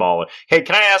go smaller. Hey,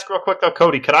 can I ask real quick though,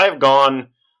 Cody? Could I have gone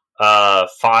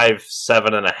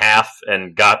 5'7.5"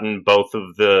 and gotten both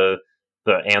of the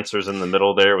answers in the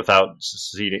middle there without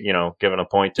giving a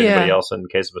point to anybody else in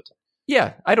case of it?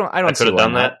 Yeah, I could have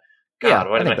done that. God,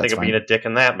 why didn't I think of fine. being a dick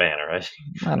in that manner?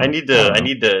 I need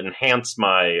to enhance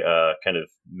my kind of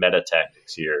meta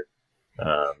tactics here.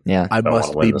 I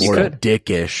must be more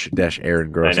dickish.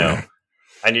 Aaron Gross. I know.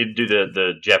 I need to do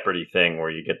the Jeopardy thing where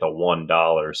you get the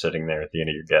 $1 sitting there at the end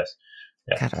of your guess.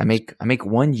 Yeah. God, I make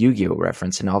one Yu-Gi-Oh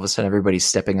reference, and all of a sudden everybody's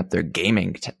stepping up their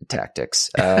gaming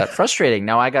tactics. Frustrating.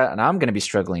 Now I'm going to be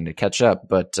struggling to catch up,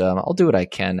 but I'll do what I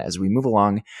can as we move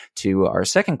along to our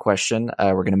second question.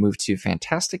 We're going to move to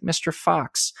Fantastic Mr.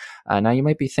 Fox. Now you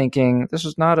might be thinking this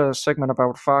is not a segment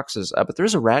about foxes, but there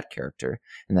is a rat character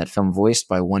in that film voiced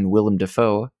by one Willem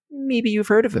Dafoe. Maybe you've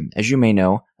heard of him. As you may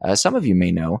know, some of you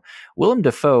may know, Willem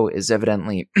Dafoe is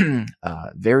evidently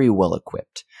very well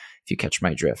equipped. If you catch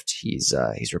my drift, he's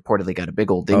reportedly got a big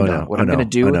old ding dong. What I'm going to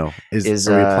do is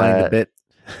are we playing a bit?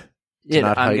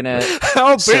 I'm gonna.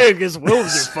 How big is Willem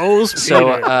Dafoe's penis?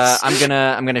 So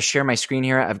I'm gonna share my screen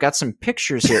here. I've got some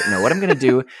pictures here. No, what I'm gonna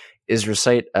do is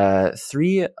recite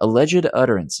 3 alleged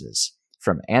utterances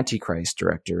from Antichrist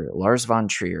director Lars von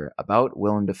Trier about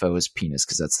Willem Dafoe's penis,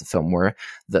 because that's the film where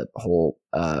the whole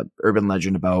urban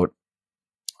legend about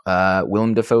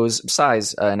Willem Dafoe's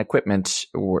size and equipment,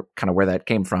 or kind of where that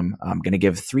came from. I'm going to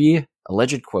give 3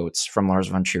 alleged quotes from Lars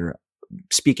von Trier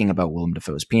speaking about Willem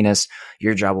Dafoe's penis.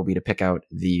 Your job will be to pick out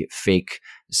the fake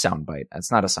soundbite.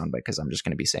 It's not a soundbite because I'm just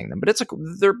going to be saying them, but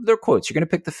they're quotes. You're going to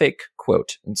pick the fake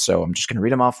quote, and so I'm just going to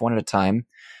read them off one at a time.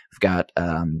 We've got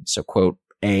so quote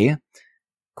A,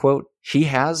 quote, "He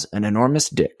has an enormous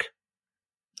dick,"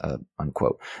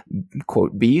 unquote.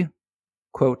 Quote B,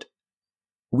 quote,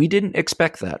 "We didn't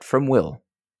expect that from Will,"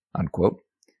 unquote.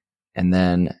 And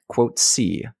then quote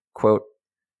C, quote,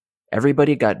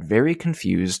 "Everybody got very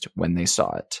confused when they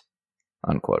saw it,"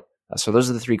 unquote. So those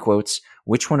are the 3 quotes.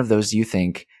 Which one of those do you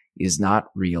think is not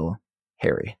real,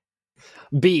 Harry?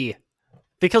 B,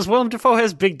 because Willem Dafoe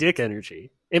has big dick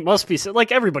energy. It must be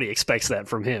like everybody expects that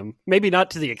from him. Maybe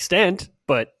not to the extent,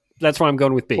 but that's why I'm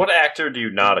going with B. What actor do you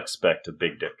not expect a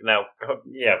big dick? Now,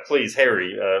 yeah, please,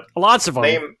 Harry. Lots of them.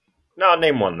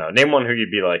 Name one though. Name one who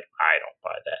you'd be like, I don't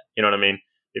buy that. You know what I mean?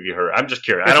 If you heard, I'm just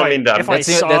curious. I don't mean to. That's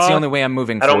the only way I'm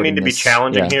moving. I don't mean to be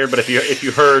challenging here, but if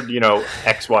you heard,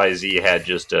 XYZ had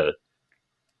just a,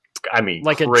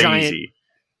 like crazy, a giant,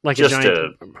 like just a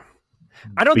giant.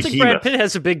 I don't think Brad Pitt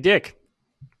has a big dick.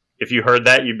 If you heard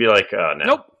that, you'd be like, no.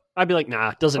 Nope. I'd be like,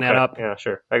 nah, doesn't add up. Yeah,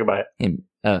 sure. I can buy it.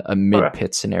 A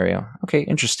mid-pit scenario. Okay,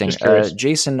 interesting.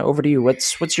 Jason, over to you.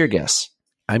 What's your guess?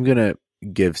 I'm gonna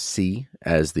give C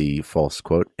as the false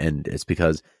quote, and it's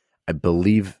because I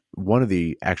believe one of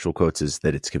the actual quotes is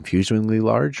that it's confusingly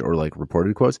large, or like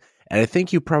reported quotes, and I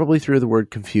think you probably threw the word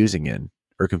confusing in,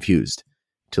 or confused,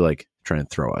 to like try and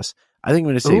throw us. I think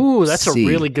I'm going to say ooh, that's C. a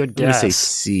really good guess. I'm going to say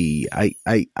C.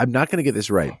 I'm not going to get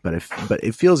this right, but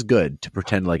it feels good to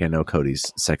pretend like I know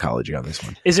Cody's psychology on this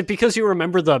one. Is it because you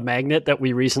remember the magnet that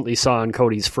we recently saw in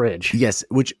Cody's fridge? Yes,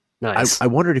 which nice. I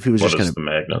wondered if he was what just going to the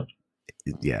magnet.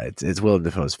 Yeah, it's Willem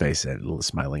Dafoe's face and a little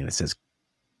smiling, and it says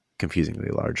confusingly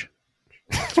large.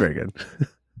 It's very good.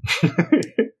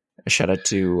 shout out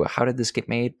to How Did This Get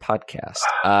Made podcast.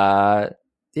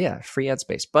 Yeah, free ad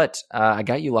space. But I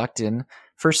got you locked in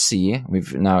for C.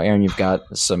 We've now, Aaron, you've got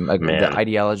some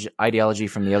the ideology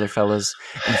from the other fellas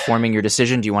informing your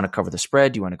decision. Do you want to cover the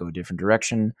spread? Do you want to go a different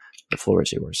direction? The floor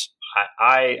is yours.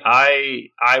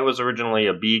 I was originally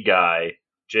a B guy.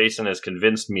 Jason has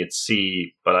convinced me it's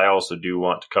C, but I also do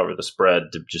want to cover the spread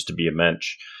just to be a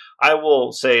mensch. I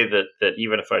will say that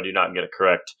even if I do not get it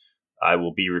correct, I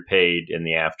will be repaid in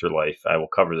the afterlife. I will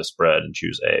cover the spread and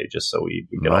choose A, just so we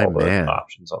get all the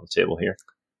options on the table here.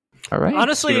 All right.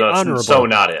 Honestly, honorable. It's so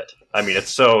not it. I mean, it's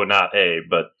so not A,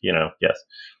 but, yes.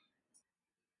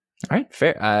 All right,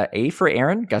 fair. A for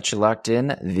Aaron, got you locked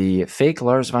in. The fake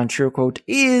Lars von Trier quote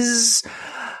is,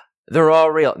 they're all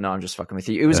real. No, I'm just fucking with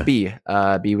you. It was B.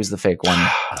 B was the fake one.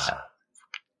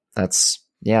 That's...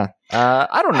 Yeah.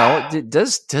 I don't know.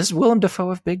 Does Willem Dafoe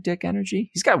have big dick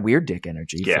energy? He's got weird dick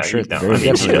energy. Yeah, for sure.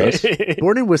 Right?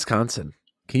 Born in Wisconsin.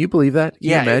 Can you believe that? Can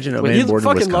you imagine a man born in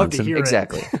Wisconsin? Love to hear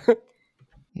exactly.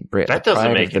 That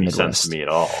doesn't make any sense to me at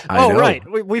all. Oh, right.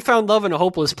 We found love in a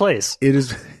hopeless place. It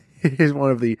is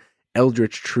one of the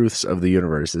eldritch truths of the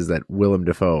universe is that Willem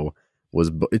Dafoe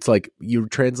it's like you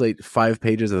translate 5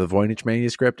 pages of the Voynich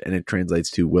manuscript and it translates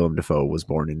to Willem Dafoe was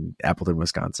born in Appleton,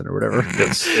 Wisconsin or whatever.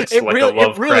 It's like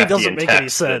it really doesn't make any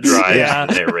sense.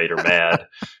 Drives the narrator mad.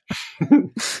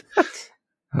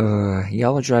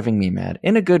 Y'all are driving me mad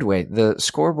in a good way. The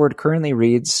scoreboard currently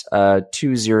reads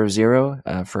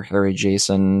 2-0-0 for Harry,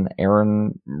 Jason,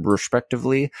 Aaron,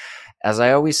 respectively. As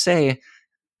I always say,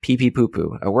 pee poo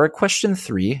poo. We're at question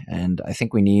 3, and I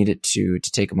think we need to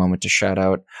take a moment to shout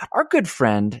out our good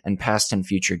friend and past and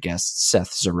future guest Seth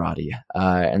Zarati.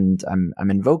 And I'm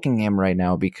invoking him right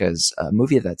now because a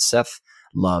movie that Seth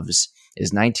loves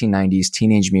is 1990's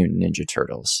Teenage Mutant Ninja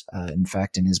Turtles. In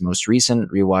fact, in his most recent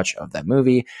rewatch of that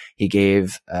movie, he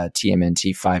gave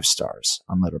TMNT 5 stars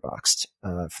on Letterboxd.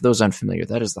 For those unfamiliar,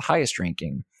 that is the highest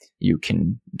ranking you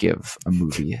can give a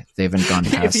movie. They haven't gone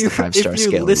past the 5-star scale yet.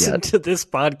 If you listen to this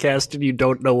podcast and you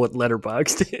don't know what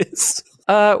Letterboxd is,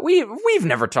 we've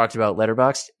never talked about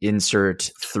Letterboxd. Insert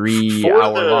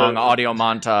 3-hour-long audio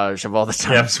montage of all the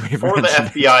times we've for the mentioned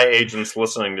FBI agents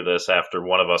listening to this after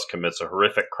one of us commits a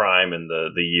horrific crime in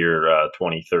the year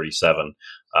 2037.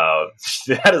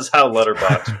 That is how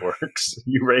Letterboxd works.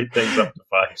 You rate things up to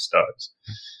 5 stars.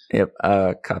 Yep.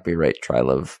 Copyright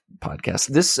Trilove podcast.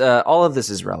 This, all of this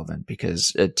is relevant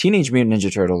because Teenage Mutant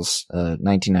Ninja Turtles,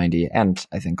 1990, and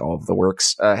I think all of the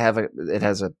works, it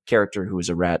has a character who is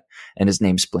a rat and his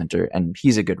name's Splinter, and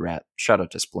he's a good rat. Shout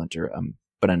out to Splinter.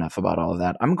 But enough about all of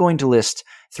that. I'm going to list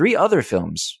 3 other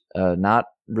films, not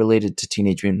related to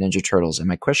Teenage Mutant Ninja Turtles. And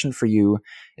my question for you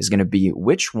is going to be,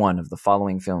 which one of the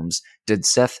following films did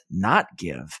Seth not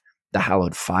give the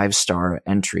hallowed 5-star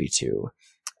entry to?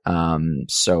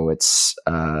 So it's,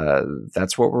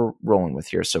 that's what we're rolling with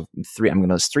here. So I'm going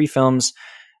to list 3 films.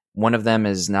 One of them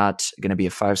is not going to be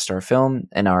a 5-star film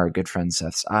in our good friend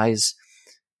Seth's eyes.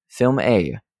 Film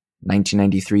A,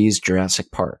 1993's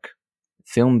Jurassic Park.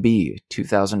 Film B,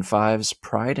 2005's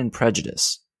Pride and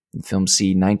Prejudice. And Film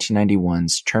C,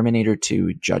 1991's Terminator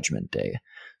 2 Judgment Day.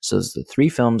 So those are the 3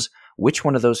 films. Which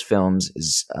one of those films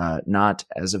is not,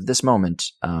 as of this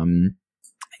moment,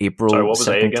 April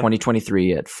 2nd,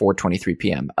 2023 at 4:23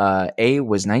 p.m. A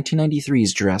was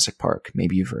 1993's Jurassic Park.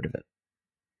 Maybe you've heard of it.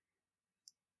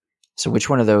 So which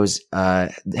one of those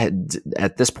at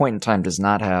this point in time does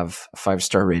not have a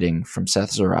 5-star rating from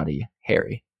Seth Zarati?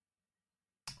 Harry?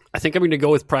 I think I'm going to go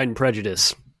with Pride and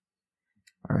Prejudice.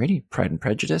 Alrighty, Pride and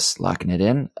Prejudice, locking it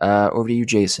in. Over to you,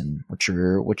 Jason. What's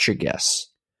your guess?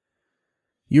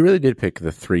 You really did pick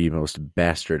the 3 most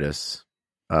bastardous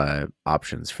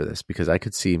options for this because I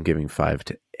could see him giving 5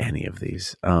 to any of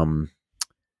these.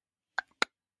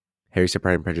 Harry said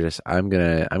Pride and Prejudice. I'm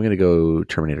gonna go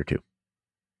Terminator 2. All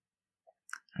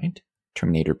right,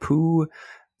 Terminator Pooh.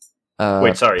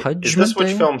 Wait, sorry. Is this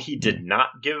which film he did not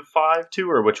give 5 to,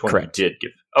 or which one Correct. he did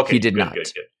give? Okay, he did not. Good.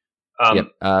 Yep.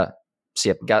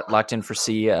 So got locked in for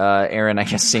C. Aaron, I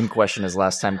guess same question as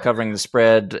last time. Covering the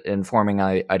spread, informing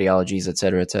ideologies, et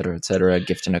cetera,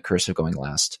 gift and a curse of going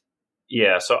last.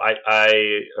 Yeah, so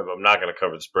I'm not going to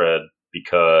cover the spread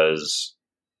because,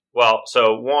 well,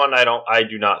 so one, I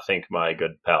do not think my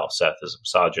good pal Seth is a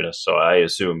misogynist, so I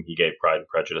assume he gave Pride and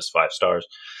Prejudice 5 stars.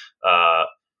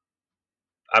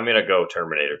 I'm going to go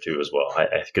Terminator 2 as well.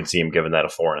 I could see him giving that a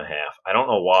 4.5. I don't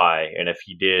know why, and if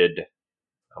he did,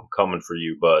 I'm coming for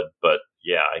you, bud. But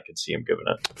yeah, I could see him giving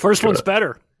it. First one's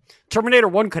better. Terminator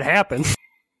 1 could happen.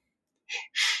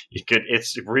 You could.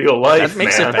 It's real life. That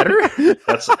makes man. it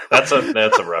better. That's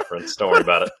a reference. Don't worry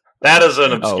about it. That is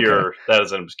an obscure. That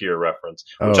is an obscure reference,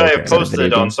 which I have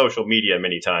posted on social media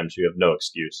many times. You have no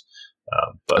excuse.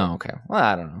 Okay. Well,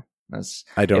 I don't know.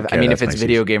 I don't. If it's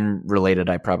video game related,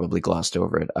 I probably glossed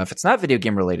over it. If it's not video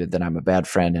game related, then I'm a bad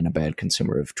friend and a bad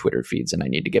consumer of Twitter feeds, and I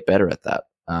need to get better at that.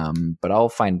 But I'll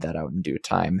find that out in due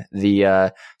time.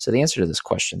 So the answer to this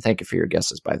question, thank you for your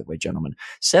guesses, by the way, gentlemen.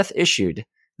 Seth issued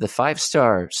the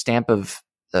 5-star stamp of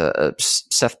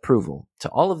Seth approval to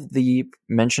all of the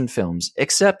mentioned films,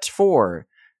 except for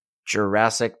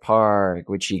Jurassic Park,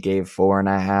 which he gave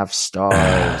 4.5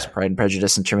 stars. Pride and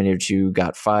Prejudice and Terminator 2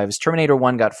 got 5s. Terminator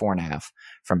 1 got 4.5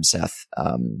 from Seth.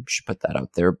 Should put that out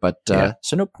there. But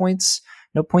so no points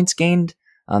gained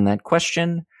on that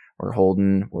question. We're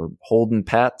holding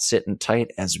pat, sitting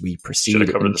tight as we proceed. Should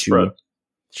have covered the spread.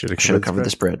 Should have covered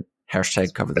the spread.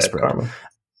 Hashtag cover the spread. Karma.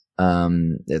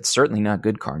 It's certainly not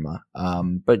good karma.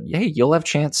 But hey, you'll have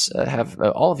chance.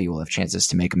 All of you will have chances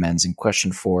to make amends in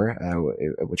question 4.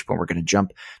 At which point we're going to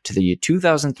jump to the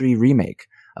 2003 remake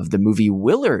of the movie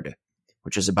Willard,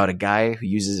 which is about a guy who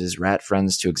uses his rat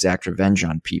friends to exact revenge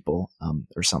on people,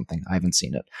 or something. I haven't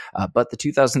seen it. But the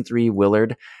 2003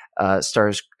 Willard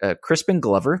stars Crispin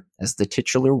Glover as the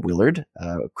titular Willard.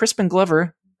 Crispin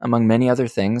Glover, among many other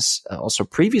things, also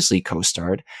previously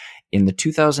co-starred in the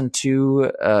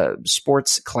 2002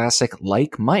 sports classic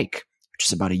Like Mike, which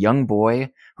is about a young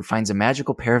boy who finds a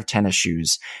magical pair of tennis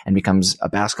shoes and becomes a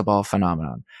basketball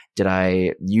phenomenon. Did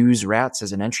I use rats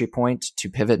as an entry point to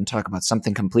pivot and talk about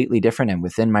something completely different and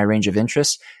within my range of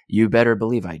interest? You better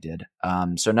believe I did.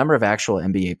 So a number of actual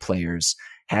NBA players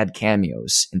had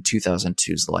cameos in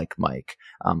 2002's Like Mike.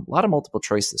 A lot of multiple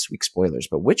choice this week, spoilers,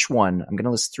 but which one, I'm going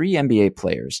to list 3 NBA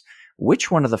players. Which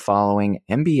one of the following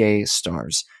NBA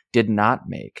stars did not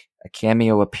make a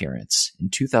cameo appearance in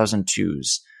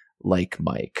 2002's Like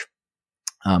Mike?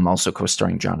 Also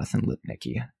co-starring Jonathan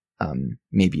Lipnicki.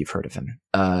 Maybe you've heard of him.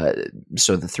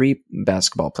 So the 3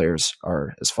 basketball players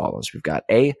are as follows. We've got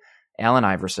A, Allen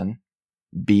Iverson,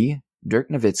 B, Dirk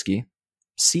Nowitzki,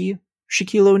 C,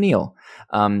 Shaquille O'Neal.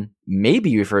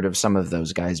 Maybe you've heard of some of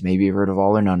those guys. Maybe you've heard of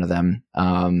all or none of them.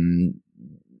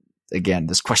 Again,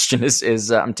 this question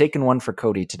is I'm taking one for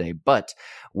Cody today, but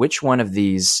which one of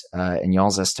these, in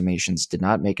y'all's estimations, did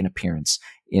not make an appearance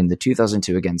in the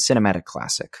 2002, again, cinematic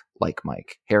classic, Like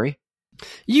Mike? Harry?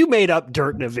 You made up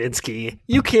Dirk Nowitzki.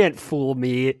 You can't fool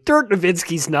me. Dirk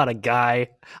Nowitzki's not a guy.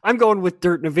 I'm going with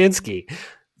Dirk Nowitzki.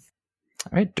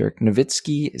 All right, Dirk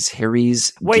Nowitzki is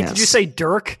Harry's Wait, guess. Did you say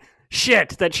Dirk?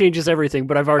 Shit, that changes everything,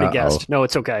 but I've already guessed. No,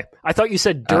 it's okay. I thought you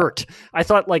said Dirt. I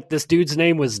thought like this dude's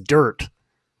name was Dirt.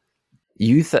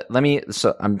 I'm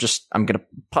gonna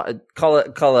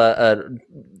call a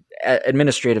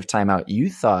administrative timeout. You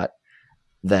thought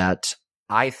that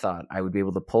I thought I would be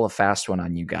able to pull a fast one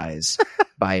on you guys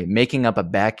by making up a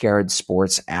backyard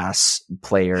sports ass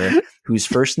player whose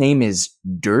first name is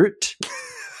Dirt.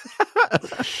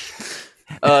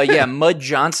 Mud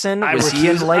Johnson. I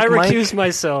recuse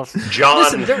myself.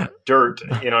 John Dirt.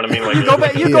 You know what I mean?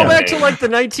 Like you go back to like the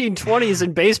 1920s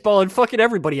in baseball, and fucking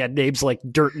everybody had names like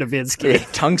Dirt Nowitzki.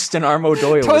 Tungsten Armo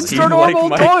Doyle. Tungsten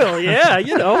Armo Doyle. Yeah,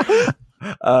 you know.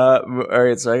 All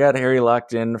right, so I got Harry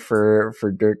locked in for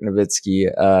Dirk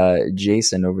Nowitzki.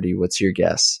 Jason, over to you. What's your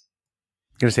guess?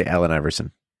 I'm gonna say Allen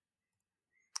Iverson.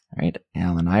 All right,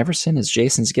 Allen Iverson is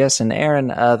Jason's guess, and Aaron,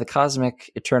 the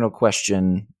cosmic eternal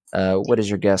question. What is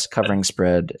your guess? Covering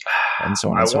spread and so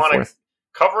on and so forth.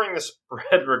 Covering the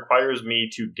spread requires me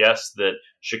to guess that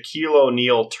Shaquille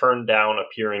O'Neal turned down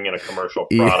appearing in a commercial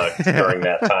product during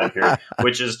that time period,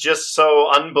 which is just so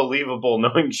unbelievable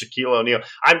knowing Shaquille O'Neal.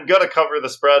 I'm going to cover the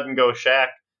spread and go Shaq,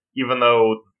 even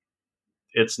though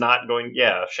it's not going...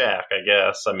 Yeah, Shaq, I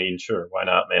guess. I mean, sure, why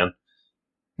not, man?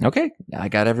 Okay, I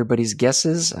got everybody's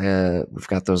guesses. We've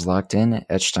got those locked in,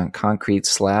 etched on concrete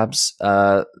slabs.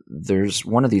 There's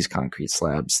one of these concrete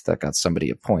slabs that got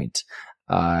somebody a point,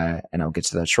 and I'll get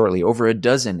to that shortly. Over a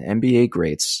dozen NBA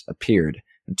greats appeared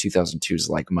in 2002's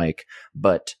Like Mike,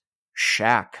 but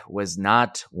Shaq was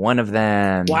not one of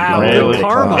them. Wow, really?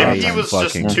 Karma. Maybe he was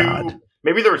just too...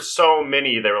 Maybe there were so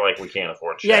many, they were like, we can't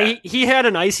afford Shaq. Yeah, he had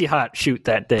an icy hot shoot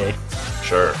that day.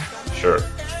 Sure.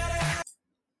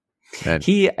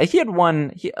 He had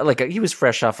one. He was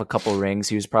fresh off a couple rings.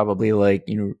 He was probably like,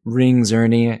 rings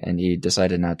Ernie, and he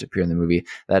decided not to appear in the movie.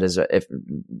 That's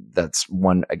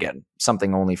one, again,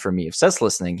 something only for me. If Seth's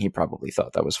listening, he probably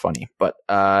thought that was funny. But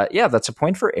that's a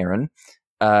point for Aaron.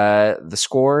 The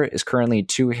score is currently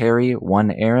 2 Harry,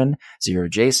 1 Aaron, 0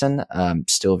 Jason.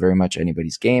 Still very much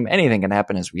anybody's game. Anything can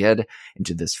happen as we head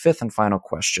into this 5th and final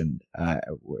question.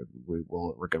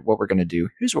 What we're going to do.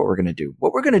 Here's what we're going to do.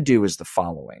 What we're going to do is the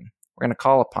following. We're going to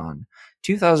call upon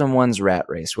 2001's Rat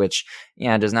Race, which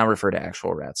does not refer to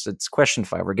actual rats. It's question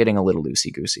 5. We're getting a little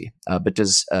loosey-goosey. But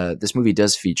this movie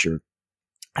does feature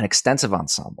an extensive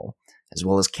ensemble, as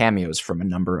well as cameos from a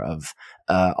number of,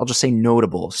 I'll just say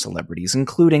notable celebrities,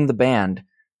 including the band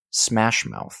Smash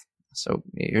Mouth. So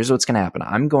here's what's going to happen.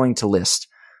 I'm going to list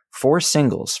 4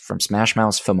 singles from Smash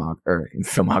Mouth's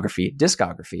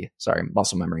discography. Sorry,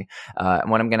 muscle memory.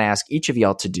 And what I'm going to ask each of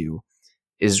y'all to do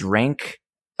is rank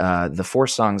the 4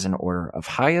 songs in order of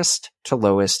highest to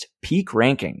lowest peak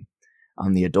ranking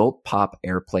on the adult pop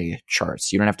airplay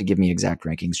charts. You don't have to give me exact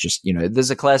rankings. Just, this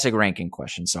is a classic ranking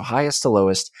question. So highest to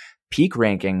lowest peak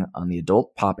ranking on the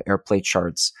adult pop airplay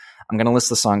charts. I'm going to list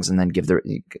the songs and then give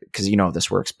because you know how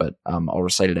this works, but I'll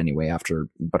recite it anyway after,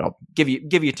 but I'll give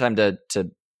you time to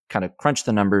kind of crunch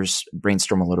the numbers,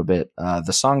 brainstorm a little bit.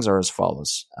 The songs are as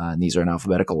follows, and these are in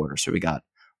alphabetical order. So we got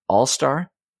All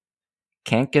Star,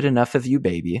 Can't Get Enough of You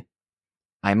Baby,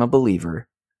 I'm a Believer,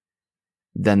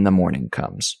 Then the Morning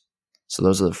Comes. So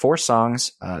those are the 4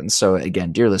 songs. And so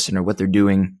again, dear listener, what they're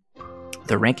doing,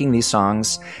 they're ranking these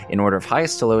songs in order of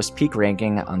highest to lowest peak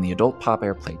ranking on the adult pop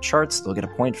airplay charts. They'll get a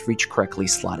point for each correctly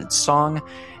slotted song.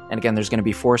 And again, there's going to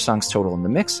be 4 songs total in the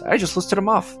mix. I just listed them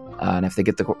off. And if they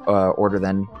get the order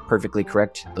then perfectly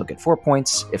correct, they'll get 4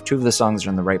 points. If 2 of the songs are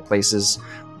in the right places,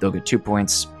 they'll get 2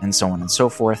 points, and so on and so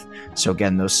forth. So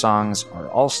again, those songs are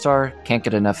All Star, Can't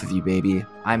Get Enough of You Baby,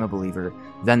 I'm a Believer,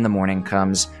 Then the Morning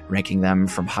Comes, ranking them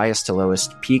from highest to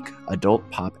lowest peak adult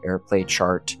pop airplay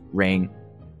chart ranking.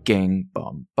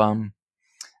 Bum bum.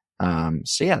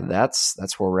 So yeah,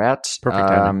 that's where we're at. Perfect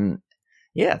timing.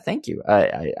 Yeah, thank you.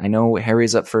 I know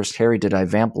Harry's up first. Harry, did I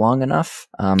vamp long enough?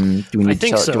 Do we need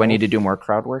do I need to do more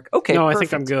crowd work? Okay, no, perfect. I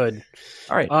think I'm good.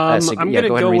 All right, I'm going to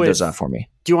go ahead and read those off for me.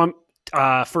 Do you want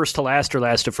first to last or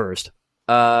last to first?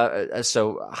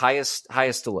 So highest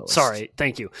to lowest. Sorry,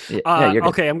 thank you. Yeah, you're good.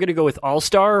 Okay, I'm going to go with All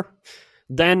Star,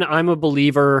 then I'm a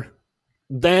Believer,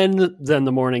 then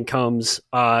the Morning Comes.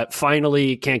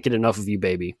 Finally, Can't Get Enough of You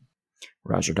Baby.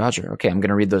 Roger Dodger. Okay, I'm going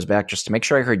to read those back just to make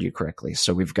sure I heard you correctly.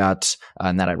 So we've got,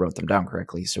 and that I wrote them down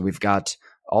correctly. So we've got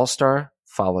All Star,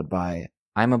 followed by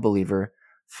I'm a Believer,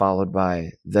 followed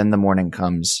by Then the Morning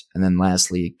Comes, and then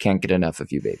lastly, Can't Get Enough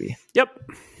of You Baby. Yep.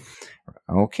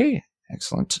 Okay,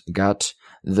 excellent. Got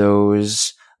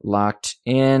those locked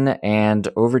in, and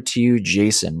over to you,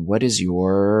 Jason. What is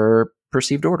your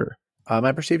perceived order?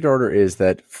 My perceived order is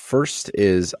that first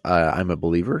is I'm a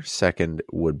Believer, second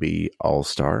would be All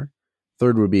Star,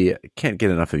 third would be Can't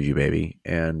Get Enough of You Baby,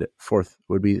 and fourth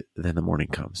would be Then the Morning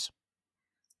Comes.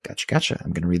 Gotcha.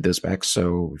 I'm going to read those back.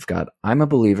 So we've got I'm a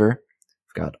Believer,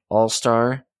 we've got All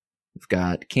Star, we've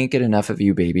got Can't Get Enough of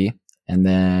You Baby, and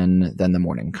then the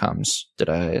Morning Comes.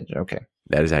 Okay.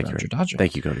 That is accurate. Dodger.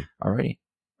 Thank you, Cody.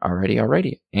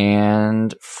 Alrighty.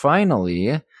 And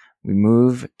finally, we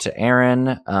move to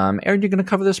Aaron. Aaron, you're going to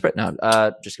cover the spread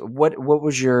now. Just what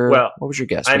was your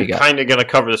guess? I'm kind of going to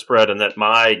cover the spread, and that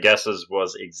my guesses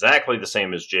was exactly the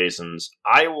same as Jason's.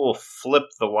 I will flip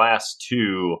the last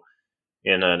 2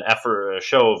 in an effort, a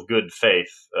show of good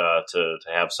faith, to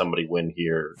have somebody win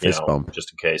here. Fist bump.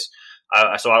 Just in case.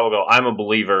 So I will go. I'm a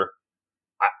Believer.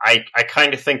 I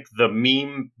kind of think the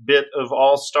meme bit of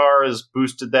All Star has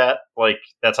boosted that. Like,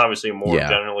 that's obviously a more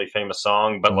generally famous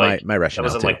song, but like my rationale that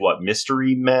wasn't too. like what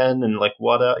Mystery Men and like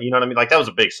what you know what I mean? Like that was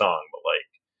a big song, but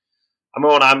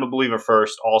like I'm a Believer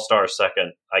first, All Star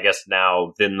second. I guess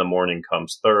now Then the Morning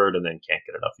Comes third, and then Can't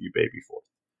Get Enough of You Baby fourth.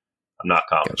 I'm not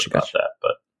confident about that,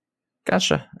 but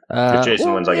gotcha. If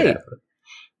Jason wins, I get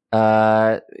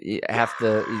half of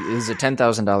it. This is a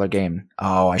 $10,000 game.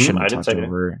 Oh, I shouldn't have talked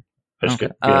over. Okay.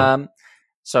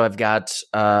 So I've got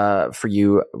for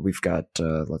you, we've got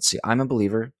let's see, I'm a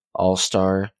Believer, All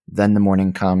Star, Then the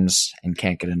Morning Comes, and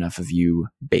Can't Get Enough of You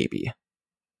Baby.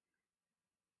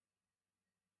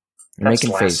 You're that making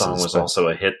last faces, song was also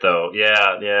a hit, though.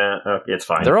 Yeah, okay, it's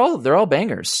fine. They're all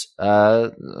bangers.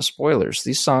 Spoilers.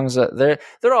 These songs, they're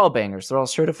all bangers. They're all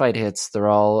certified hits. They're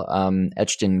all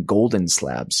etched in golden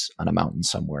slabs on a mountain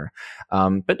somewhere.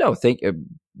 But no,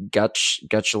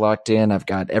 got you locked in. I've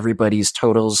got everybody's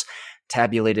totals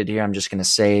tabulated here. I'm just going to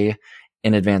say,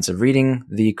 in advance of reading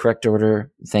the correct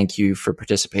order, thank you for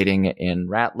participating in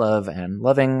Rat Love and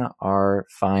loving our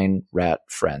fine rat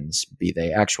friends, be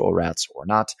they actual rats or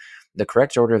not. The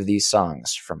correct order of these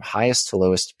songs from highest to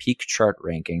lowest peak chart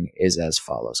ranking is as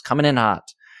follows. Coming in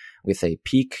hot with a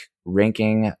peak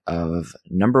ranking of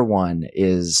number 1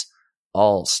 is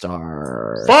All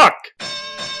Star. Fuck!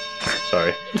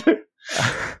 Sorry.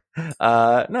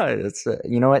 No, it's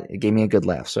you know what? It gave me a good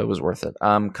laugh, so it was worth it.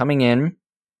 Coming in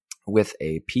with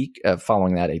a peak,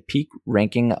 following that, a peak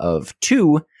ranking of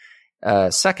 2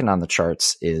 Second on the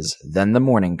charts is Then the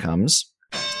Morning Comes.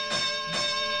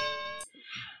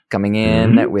 Coming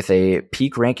in with a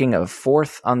peak ranking of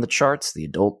 4th on the charts, the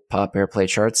adult pop airplay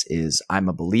charts, is I'm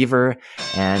a Believer.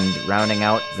 And rounding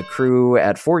out the crew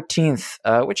at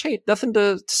 14th, which, hey, nothing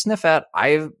to sniff at.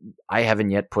 I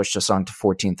haven't yet pushed a song to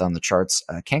 14th on the charts.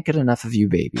 Can't get enough of you,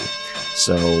 baby.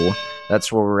 So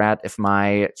that's where we're at. If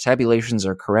my tabulations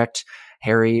are correct,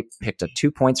 Harry picked up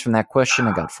 2 points from that question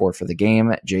and got 4 for the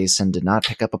game. Jason did not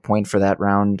pick up a point for that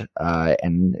round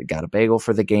and got a bagel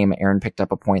for the game. Aaron picked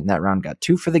up a point in that round, got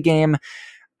 2 for the game.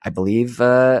 I believe,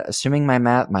 assuming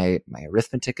my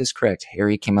arithmetic is correct,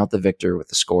 Harry came out the victor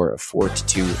with a score of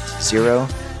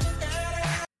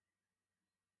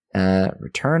 4-2-0.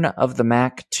 Return of the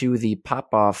Mac to the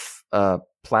pop-off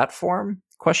platform? ?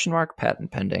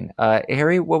 Patent pending.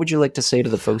 Harry, what would you like to say to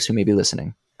the folks who may be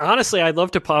listening? Honestly, I'd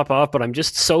love to pop off, but I'm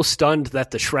just so stunned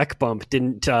that the Shrek bump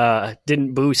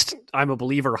didn't boost I'm a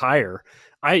Believer higher.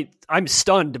 I'm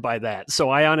stunned by that,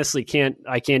 so I honestly can't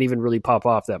even really pop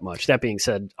off that much. That being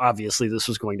said, obviously this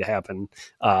was going to happen.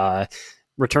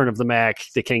 Return of the Mac,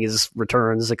 the King is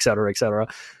returns, etc., etc.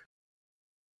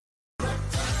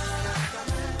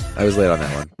 I was late on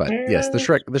that one, but yes, the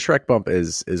Shrek bump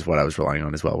is what I was relying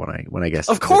on as well when I guessed.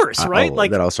 Of course, right?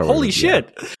 Like, holy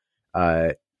shit.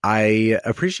 Yeah. I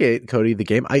appreciate, Cody, the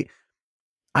game.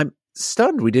 I'm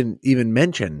stunned we didn't even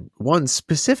mention one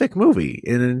specific movie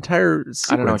in an entire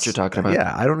sequence. I don't know what you're talking about.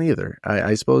 Yeah, I don't either.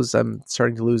 I suppose I'm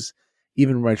starting to lose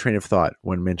even my train of thought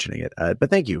when mentioning it. But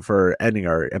thank you for ending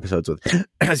our episodes with,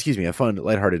 excuse me, a fun,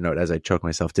 lighthearted note as I choke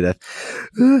myself to death.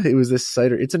 It was this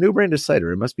cider. It's a new brand of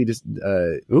cider. It must be just.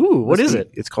 What is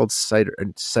it? It's called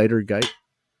Cidergeist.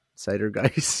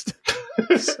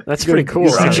 That's pretty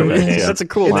cool. Actually, that's a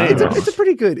cool name. It's a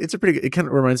pretty good. It kind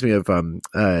of reminds me of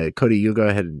Cody. You go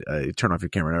ahead and turn off your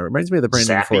camera now. It reminds me of the brand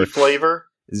name for flavor.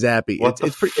 Zappy.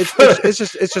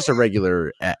 It's just a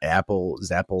regular apple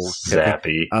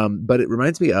Zappy. But it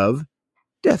reminds me of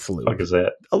Deathloop. What is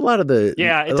that? A lot of the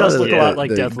it does look a lot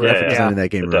like Deathloop. In that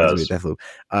game reminds me of Deathloop.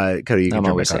 Cody, you can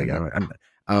turn back on again.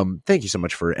 Thank you so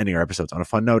much for ending our episodes on a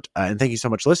fun note. And thank you so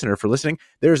much, listener, for listening.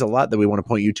 There's a lot that we want to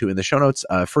point you to in the show notes.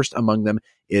 First among them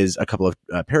is a couple of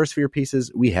Perisphere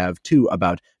pieces. We have 2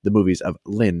 about the movies of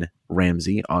Lynn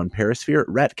Ramsey on Perisphere: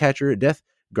 Ratcatcher, Death,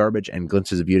 Garbage, and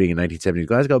Glimpses of Beauty in 1970s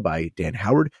Glasgow by Dan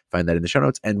Howard. Find that in the show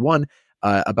notes. And one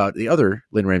about the other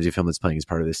Lynn Ramsey film that's playing as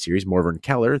part of this series, Morvern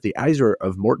Keller, The Eyes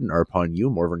of Morton Are Upon You,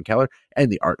 Morvern Keller,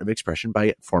 and The Art of Expression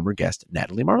by former guest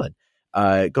Natalie Marlin.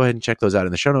 Go ahead and check those out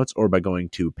in the show notes or by going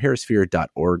to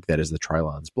perisphere.org. That is the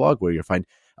Trilon's blog, where you'll find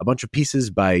a bunch of pieces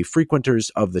by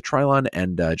frequenters of the Trilon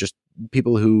and just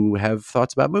people who have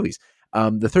thoughts about movies.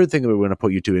 The third thing that we want to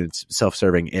put you to, and it's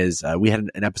self-serving, is we had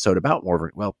an episode about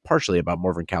partially about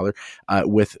Morvern Keller,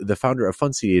 with the founder of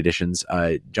Fun City Editions,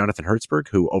 Jonathan Hertzberg,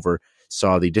 who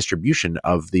oversaw the distribution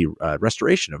of the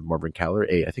restoration of Morvern Keller,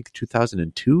 I think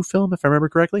 2002 film, if I remember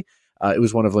correctly. It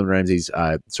was one of Lynn Ramsey's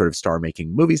sort of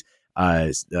star-making movies.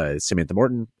 Samantha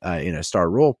Morton in a star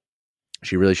role.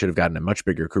 She really should have gotten a much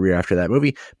bigger career after that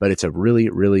movie, but it's a really,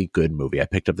 really good movie. I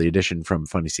picked up the edition from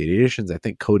Funny City Editions. I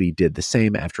think Cody did the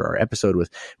same after our episode with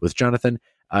Jonathan.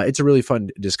 It's a really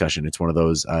fun discussion. It's one of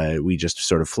those we just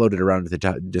sort of floated around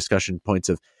the discussion points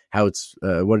of how it's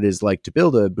what it is like to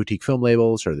build a boutique film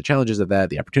label, sort of the challenges of that,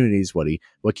 the opportunities, what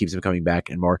keeps him coming back,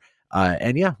 and more.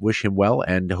 And yeah, wish him well,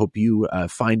 and hope you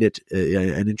find it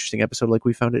an interesting episode like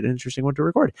we found it an interesting one to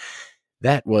record.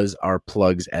 That was our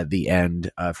plugs at the end.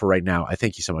 For right now, I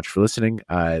thank you so much for listening.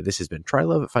 This has been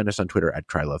Trilove. Find us on Twitter at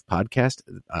Trilove Podcast.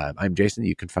 I'm Jason.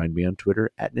 You can find me on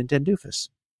Twitter at Nintendoofus.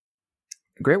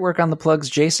 Great work on the plugs,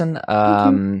 Jason.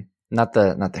 Not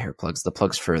the hair plugs, the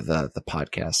plugs for the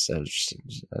podcast.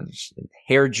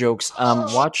 Hair jokes.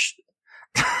 Watch.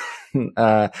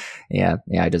 Yeah,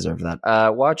 I deserve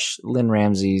that. Watch Lynn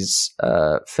Ramsey's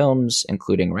films,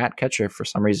 including Ratcatcher. For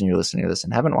some reason, you're listening to this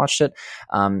and haven't watched it.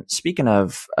 Speaking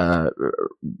of,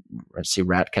 let's see,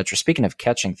 Ratcatcher. Speaking of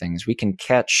catching things, we can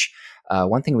catch.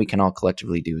 One thing we can all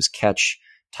collectively do is catch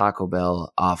Taco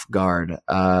Bell off guard,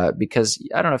 because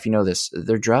I don't know if you know this,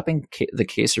 they're dropping the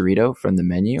quesarito from the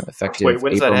menu effective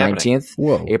April 19th.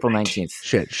 Whoa. April 19th.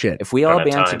 Shit. If we all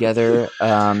band together,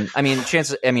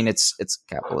 it's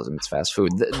capitalism, it's fast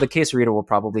food. The quesarito will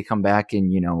probably come back in,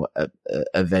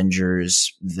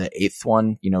 Avengers, the 8th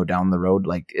one, down the road.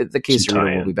 Like the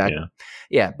quesarito will be back.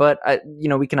 Yeah, but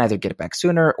we can either get it back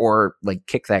sooner or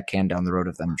kick that can down the road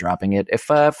of them dropping it.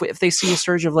 If they see a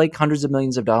surge of hundreds of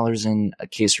millions of dollars in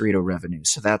quesarito revenue.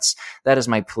 So that is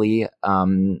my plea. I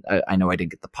know I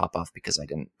didn't get the pop off because I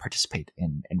didn't participate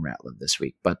in Rat Love this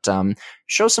week, but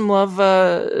show some love,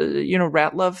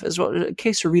 Rat Love as well,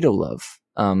 quesarito love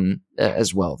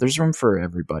as well. There's room for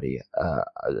everybody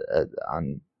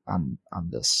on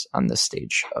this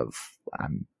stage of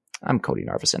I'm Cody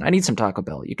Narvison. I need some Taco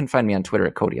Bell. You can find me on Twitter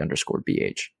at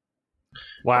Cody_BH.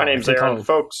 Wow, my name's Aaron,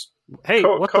 folks. Hey,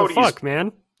 what Cody's... the fuck,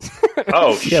 man?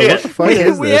 Oh shit! What the fuck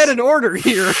is We this? had an order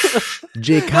here.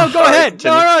 Jake, No, go ahead.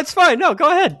 No, it's fine. No, go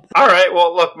ahead. All right.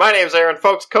 Well, look, my name's Aaron,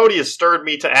 folks. Cody has stirred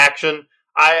me to action.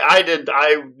 I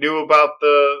knew about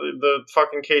the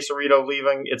fucking quesarito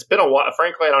leaving. It's been a while.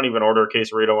 Frankly, I don't even order a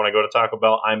quesarito when I go to Taco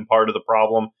Bell. I'm part of the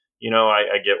problem.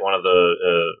 I get one of the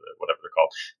whatever they're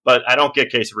called, but I don't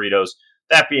get quesaritos.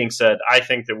 That being said, I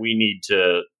think that we need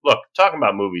to look. Talking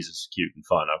about movies is cute and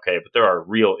fun, okay, but there are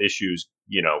real issues,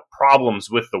 problems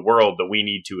with the world that we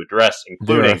need to address,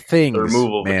 including the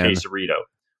removal of the quesarito.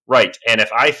 Right, and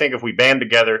if we band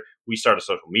together, we start a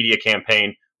social media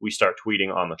campaign. We start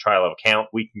tweeting on the TriLove account.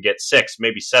 We can get 6,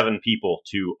 maybe 7 people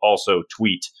to also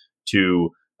tweet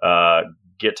to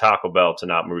get Taco Bell to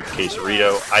not move the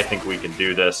quesarito. I think we can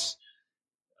do this.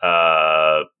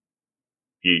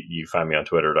 You find me on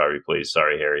Twitter, Darby, please.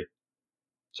 Sorry, Harry.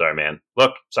 Sorry, man.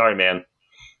 Look, sorry, man.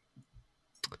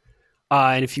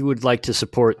 And if you would like to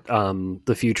support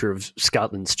the future of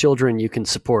Scotland's children, you can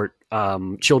support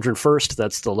Children First.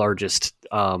 That's the largest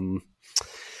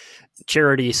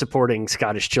charity supporting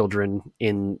Scottish children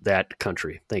in that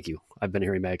country. Thank you. I've been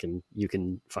Harry Mack, and you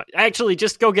can find. Actually,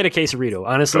 just go get a quesarito.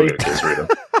 Honestly, Go get a quesarito.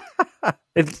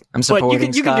 I'm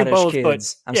supporting you can do both,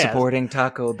 kids. I'm supporting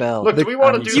Taco Bell. Look, do we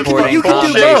want to do you can do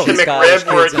both. McRib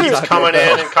where it keeps coming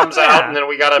in and comes out, and then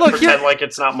we got to pretend like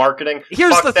it's not marketing?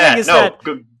 Here's Fuck the thing: is that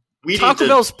Taco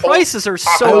Bell's prices are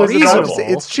so reasonable.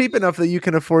 It's cheap enough that you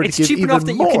can afford to give even more. It's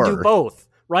cheap enough that you can do both,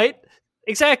 right?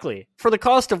 Exactly. For the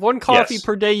cost of one coffee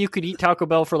per day, you could eat Taco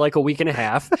Bell for like a week and a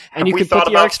half, and you could put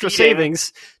the extra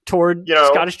savings toward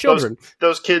Scottish children.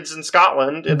 Those kids in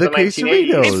Scotland in the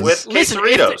 1980s with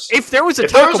quesaritos. If there was a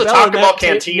Taco Bell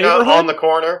cantina on the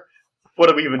corner, what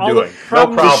are we even doing? No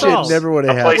problem. Never would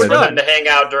have happened. A place for them done. to hang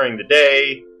out during the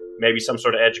day. Maybe some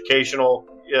sort of educational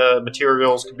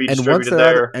materials could be distributed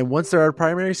there. And once they're out of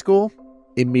primary school,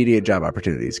 immediate job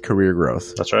opportunities, career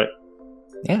growth. That's right.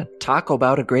 Yeah, Taco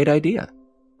Bell, a great idea.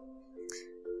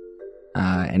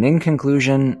 And in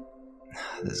conclusion,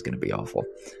 this is going to be awful.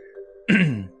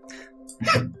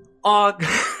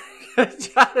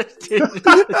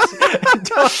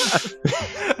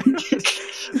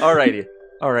 Alrighty.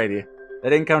 That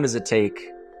didn't count as a take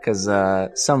because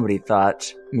somebody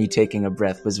thought me taking a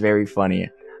breath was very funny.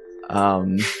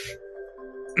 Oh,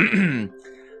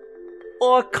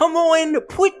 come on,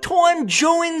 put Tom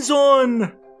Jones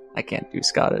on. I can't do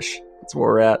Scottish. That's where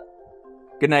we're at.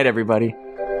 Good night, everybody.